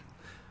stand?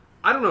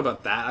 I don't know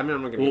about that. I mean,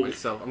 I'm not going to Well, get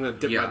myself. I'm going to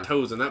dip yeah. my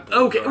toes in that.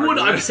 Okay, particular well, I'm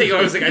argument. saying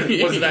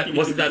wasn't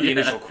that the Yeah.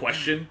 initial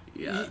question?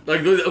 Yeah.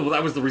 Like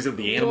that was the reason of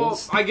the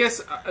animals. Well, I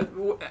guess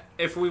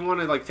if we want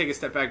to like take a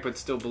step back but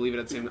still believe it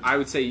at the same, I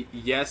would say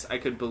yes, I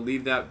could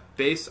believe that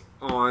based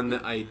on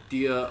the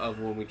idea of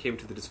when we came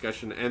to the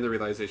discussion and the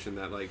realization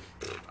that like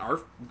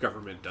our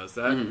government does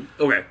that.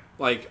 Okay,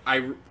 Like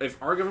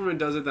if our government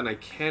does it, then I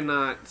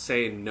cannot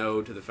say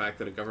no to the fact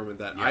that a government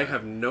that I Yeah.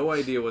 have no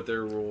idea what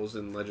their rules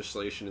and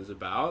legislation is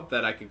about,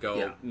 that I could go,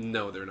 Yeah.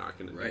 no, they're not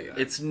going to Right. do that.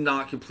 it's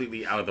not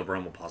completely out of the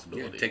realm of Yeah,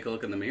 possibility take a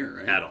look in the mirror,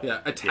 right? at all. Yeah,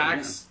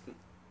 attacks.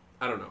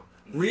 I don't know.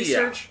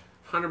 Research,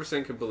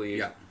 100% could believe.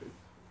 Yeah.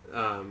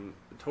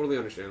 Totally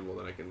understandable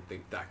that I can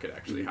think that could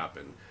actually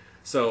happen.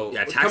 So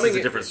Yeah, tax coming is a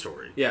in- different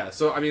story. Yeah,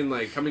 so I mean,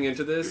 like coming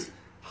into this,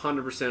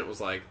 100% was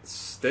like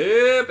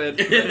stupid.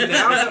 But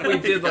now that we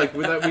did like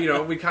with that,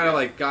 we kind of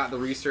like got the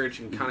research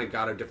and kind of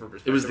got a different It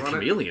perspective. was the on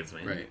chameleons,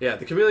 man. Right. Yeah,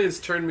 the chameleons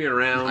turned me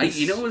around.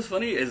 You know what's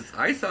funny is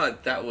I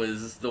thought that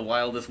was the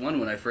wildest one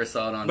when I first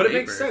saw it on but it paper.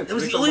 makes sense. It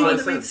was makes the a only lot one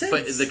of that made sense.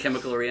 But the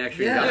chemical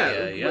reaction Yeah. got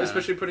Yeah, ya,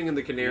 especially putting in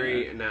the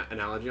canary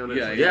analogy on it.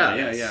 Yeah, Like, yeah,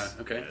 Yeah. yeah.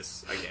 Okay.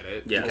 Yes, I get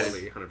it. Yes.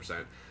 Totally,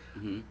 100%.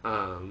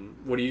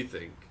 What do you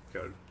think,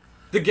 Cody?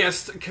 The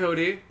guest,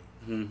 Cody.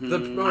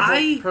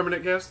 The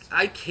permanent guest.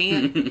 I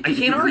can't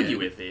argue Yeah.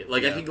 with it.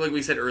 Like I Yeah. think, like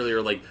we said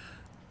earlier, like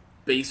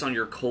based on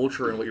your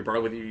culture and what you're brought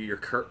up with,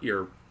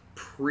 your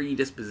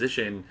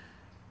predisposition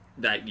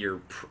that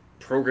you're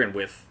programmed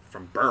with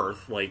from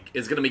birth, like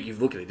is going to make you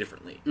look at it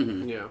differently.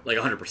 Yeah. Like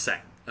 100%.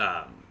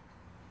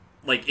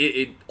 Like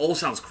it all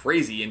sounds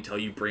crazy until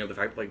you bring up the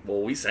fact, like,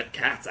 well, we sent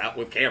cats out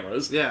with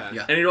cameras. Yeah.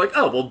 Yeah. And you're like,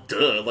 oh well,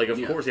 duh. Like, of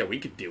Yeah. course, yeah, we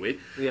could do it.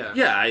 Yeah.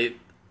 Yeah. I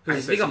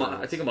Who's think I'm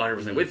someone else?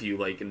 100% with you.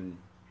 Like, and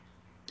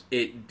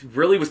it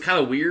really was kind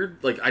of weird.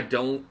 Like, I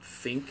don't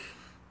think,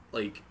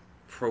 like,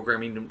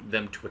 programming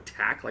them to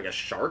attack like a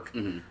shark,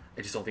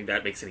 I just don't think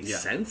that makes any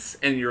sense.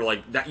 And you're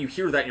like, that you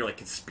hear that and you're like,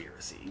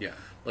 conspiracy. Yeah.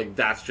 Like,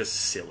 that's just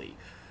silly.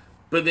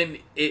 But then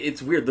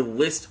it's weird. The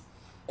list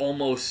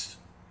almost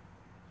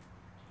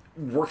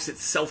works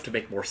itself to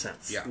make more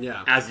sense.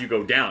 Yeah. As you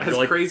go down. As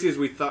like, crazy as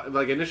we thought,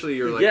 like initially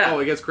you were like, oh,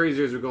 it gets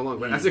crazier as we go along.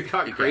 But as it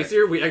got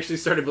crazier, we actually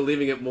started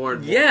believing it more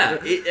and more. Yeah,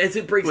 as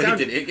it breaks down.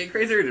 Did it get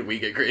crazier or did we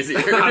get crazier?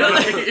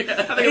 I think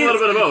a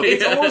little bit of both.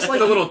 It's almost like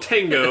a little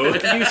tango.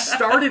 You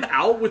started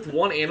out with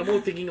one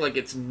animal thinking like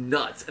it's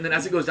nuts, and then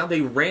as it goes down,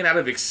 they ran out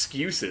of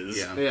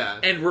excuses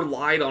and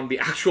relied on the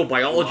actual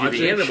biology of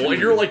the animal,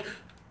 and you're like,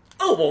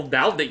 oh, well,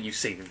 now that you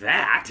say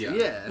that,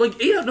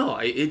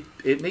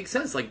 it makes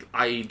sense. Like,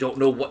 I don't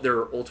know what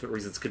their ultimate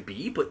reasons could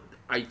be, but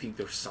I think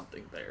there's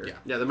something there.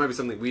 Yeah, there might be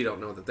something we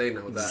don't know that they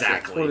know. That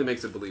exactly. Totally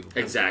makes it believable.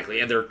 Exactly,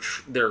 and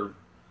their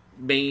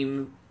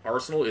main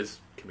arsenal is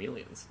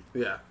chameleons.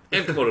 Yeah.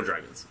 And Komodo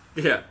dragons.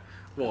 Yeah.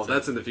 Well,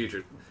 that's in the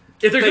future.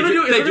 If they're going to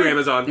do, thank you,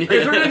 Amazon. If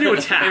they're going to do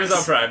attacks,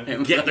 Amazon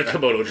Prime, get the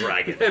Komodo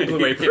dragon and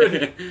Blue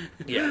Apron.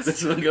 Yes,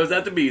 this one goes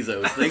out to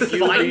Bezos. Thank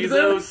you,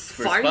 Bezos,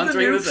 for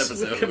sponsoring this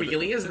episode. With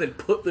chameleons, and then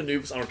put the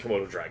nukes on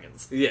Komodo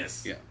dragons.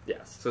 Yes. Yeah.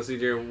 Yes. So,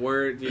 CJ,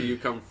 where do you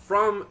come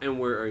from,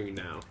 and where are you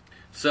now?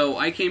 So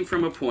I came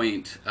from a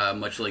point,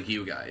 much like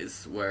you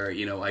guys, where,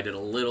 I did a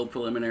little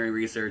preliminary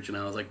research and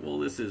I was like, well,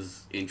 this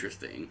is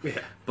interesting. Yeah.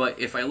 But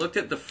if I looked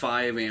at the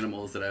 5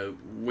 animals that I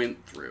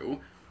went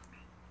through,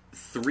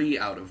 3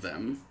 out of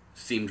them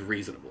seemed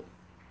reasonable.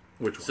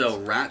 Which ones? So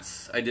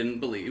rats, I didn't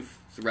believe.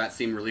 So rats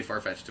seem really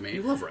far-fetched to me.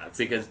 You love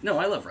rats. No,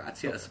 I love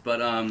rats, yes. Okay. But,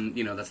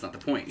 that's not the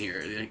point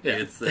here. Yeah.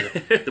 It's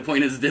the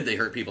point is, did they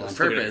hurt people on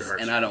purpose?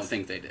 And I don't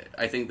think they did.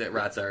 I think that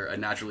rats are a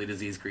naturally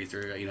diseased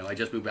creature. I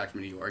just moved back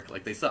from New York.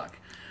 Like, they suck.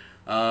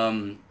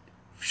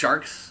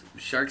 Sharks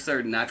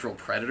are natural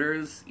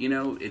predators.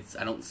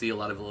 I don't see a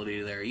lot of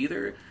validity there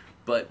either.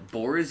 But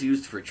boars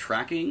used for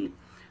tracking,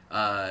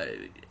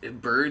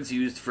 birds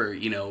used for,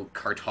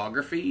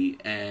 cartography,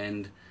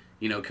 and,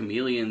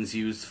 chameleons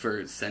used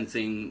for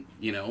sensing,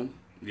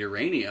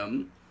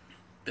 uranium.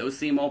 Those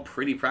seem all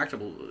pretty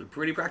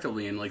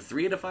practically, and like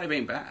 3 out of 5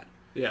 ain't bad.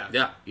 Yeah.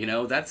 Yeah.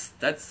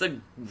 That's a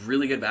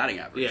really good batting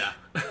average. Yeah.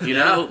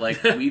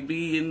 Like, we'd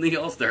be in the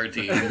All-Star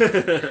team.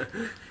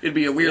 It'd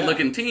be a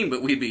weird-looking team,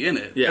 but we'd be in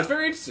it. Yeah. It's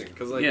very interesting,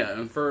 because,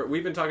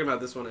 we've been talking about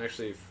this one,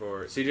 actually,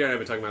 CJ and I have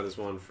been talking about this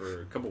one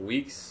for a couple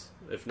weeks,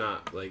 if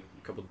not, like,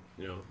 a couple,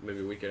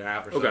 maybe a week and a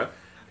half or so. Okay.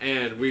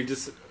 And we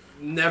just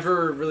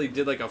never really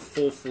did, like, a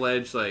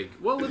full-fledged, like,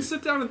 well, let's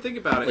sit down and think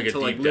about it like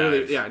until, a like, deep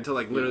literally, dive. until,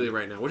 like, literally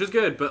right now, which is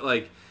good, but,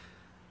 like,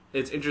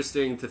 it's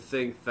interesting to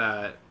think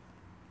that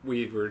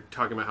we were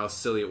talking about how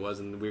silly it was,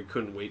 and we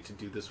couldn't wait to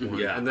do this one.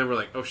 Yeah. And then we're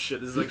like, oh shit,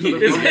 this is like the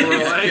one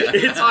we're like,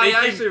 it's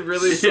actually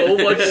really so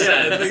much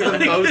sense. It makes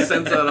the most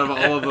sense out of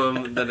all of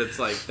them that it's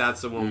like,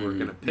 that's the one we're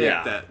going to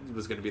pick that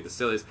was going to be the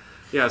silliest.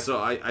 Yeah,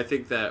 so I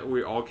think that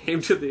we all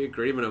came to the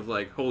agreement of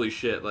like, holy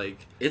shit,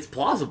 like... It's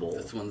plausible.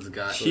 This one's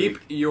got... Keep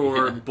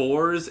your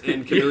boars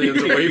and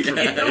chameleons away from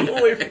me.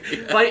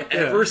 If I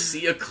ever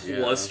see a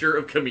cluster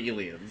of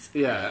chameleons,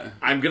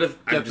 I'm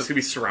just going to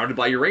be surrounded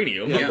by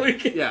uranium.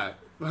 Yeah.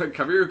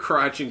 Cover your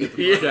crotch and get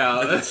the fuck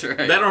out. That's right.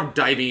 Then I'm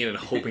diving in and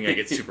hoping I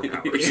get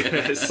superpowers.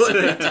 Yes.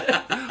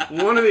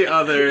 One or the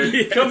other.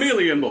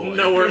 Chameleon boy.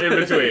 Nowhere in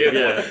between.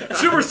 Yeah.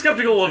 Super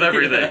skeptical of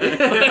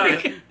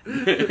everything.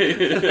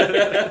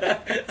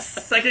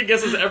 Second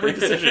guesses every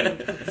decision.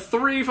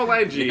 3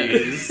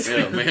 phalanges.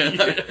 Oh, man.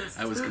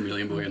 I was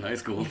chameleon boy in high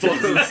school.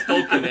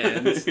 Spoken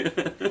ends.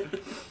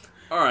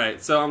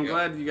 Alright, so I'm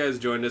glad you guys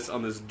joined us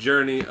on this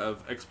journey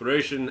of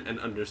exploration and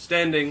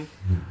understanding.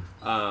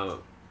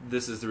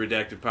 This is the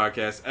Redacted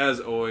Podcast. As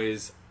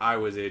always, I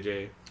was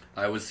AJ.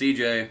 I was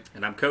CJ.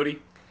 And I'm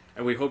Cody.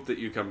 And we hope that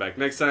you come back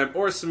next time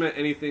or submit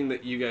anything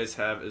that you guys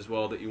have as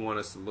well that you want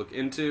us to look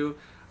into.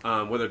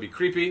 Whether it be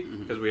creepy,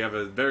 because we have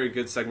a very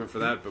good segment for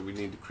that, but we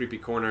need the creepy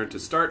corner to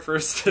start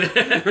first.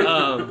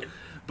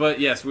 But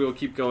yes, we will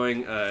keep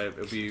going.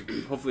 It'll be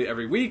hopefully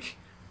every week.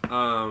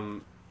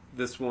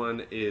 This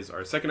one is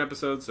our 2nd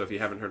episode, so if you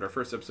haven't heard our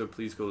 1st episode,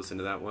 please go listen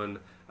to that one.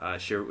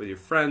 Share it with your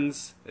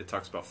friends. It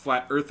talks about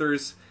flat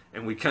earthers,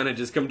 and we kind of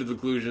just come to the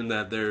conclusion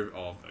that they're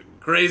all fucking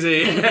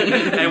crazy,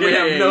 and we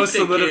have no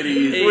solidified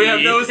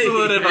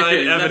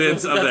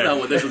evidence of that's not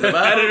what this is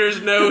about. Editor's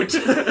note.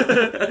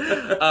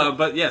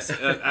 But yes,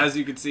 as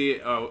you can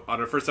see, on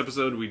our 1st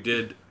episode, we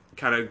did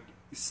kind of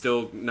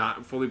still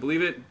not fully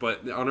believe it,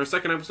 but on our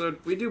 2nd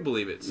episode, we do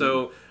believe it.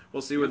 So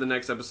we'll see where the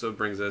next episode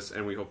brings us,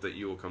 and we hope that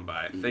you will come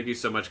by. Thank you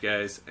so much,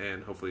 guys,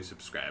 and hopefully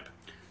subscribe.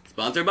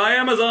 Sponsored by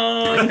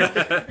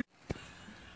Amazon!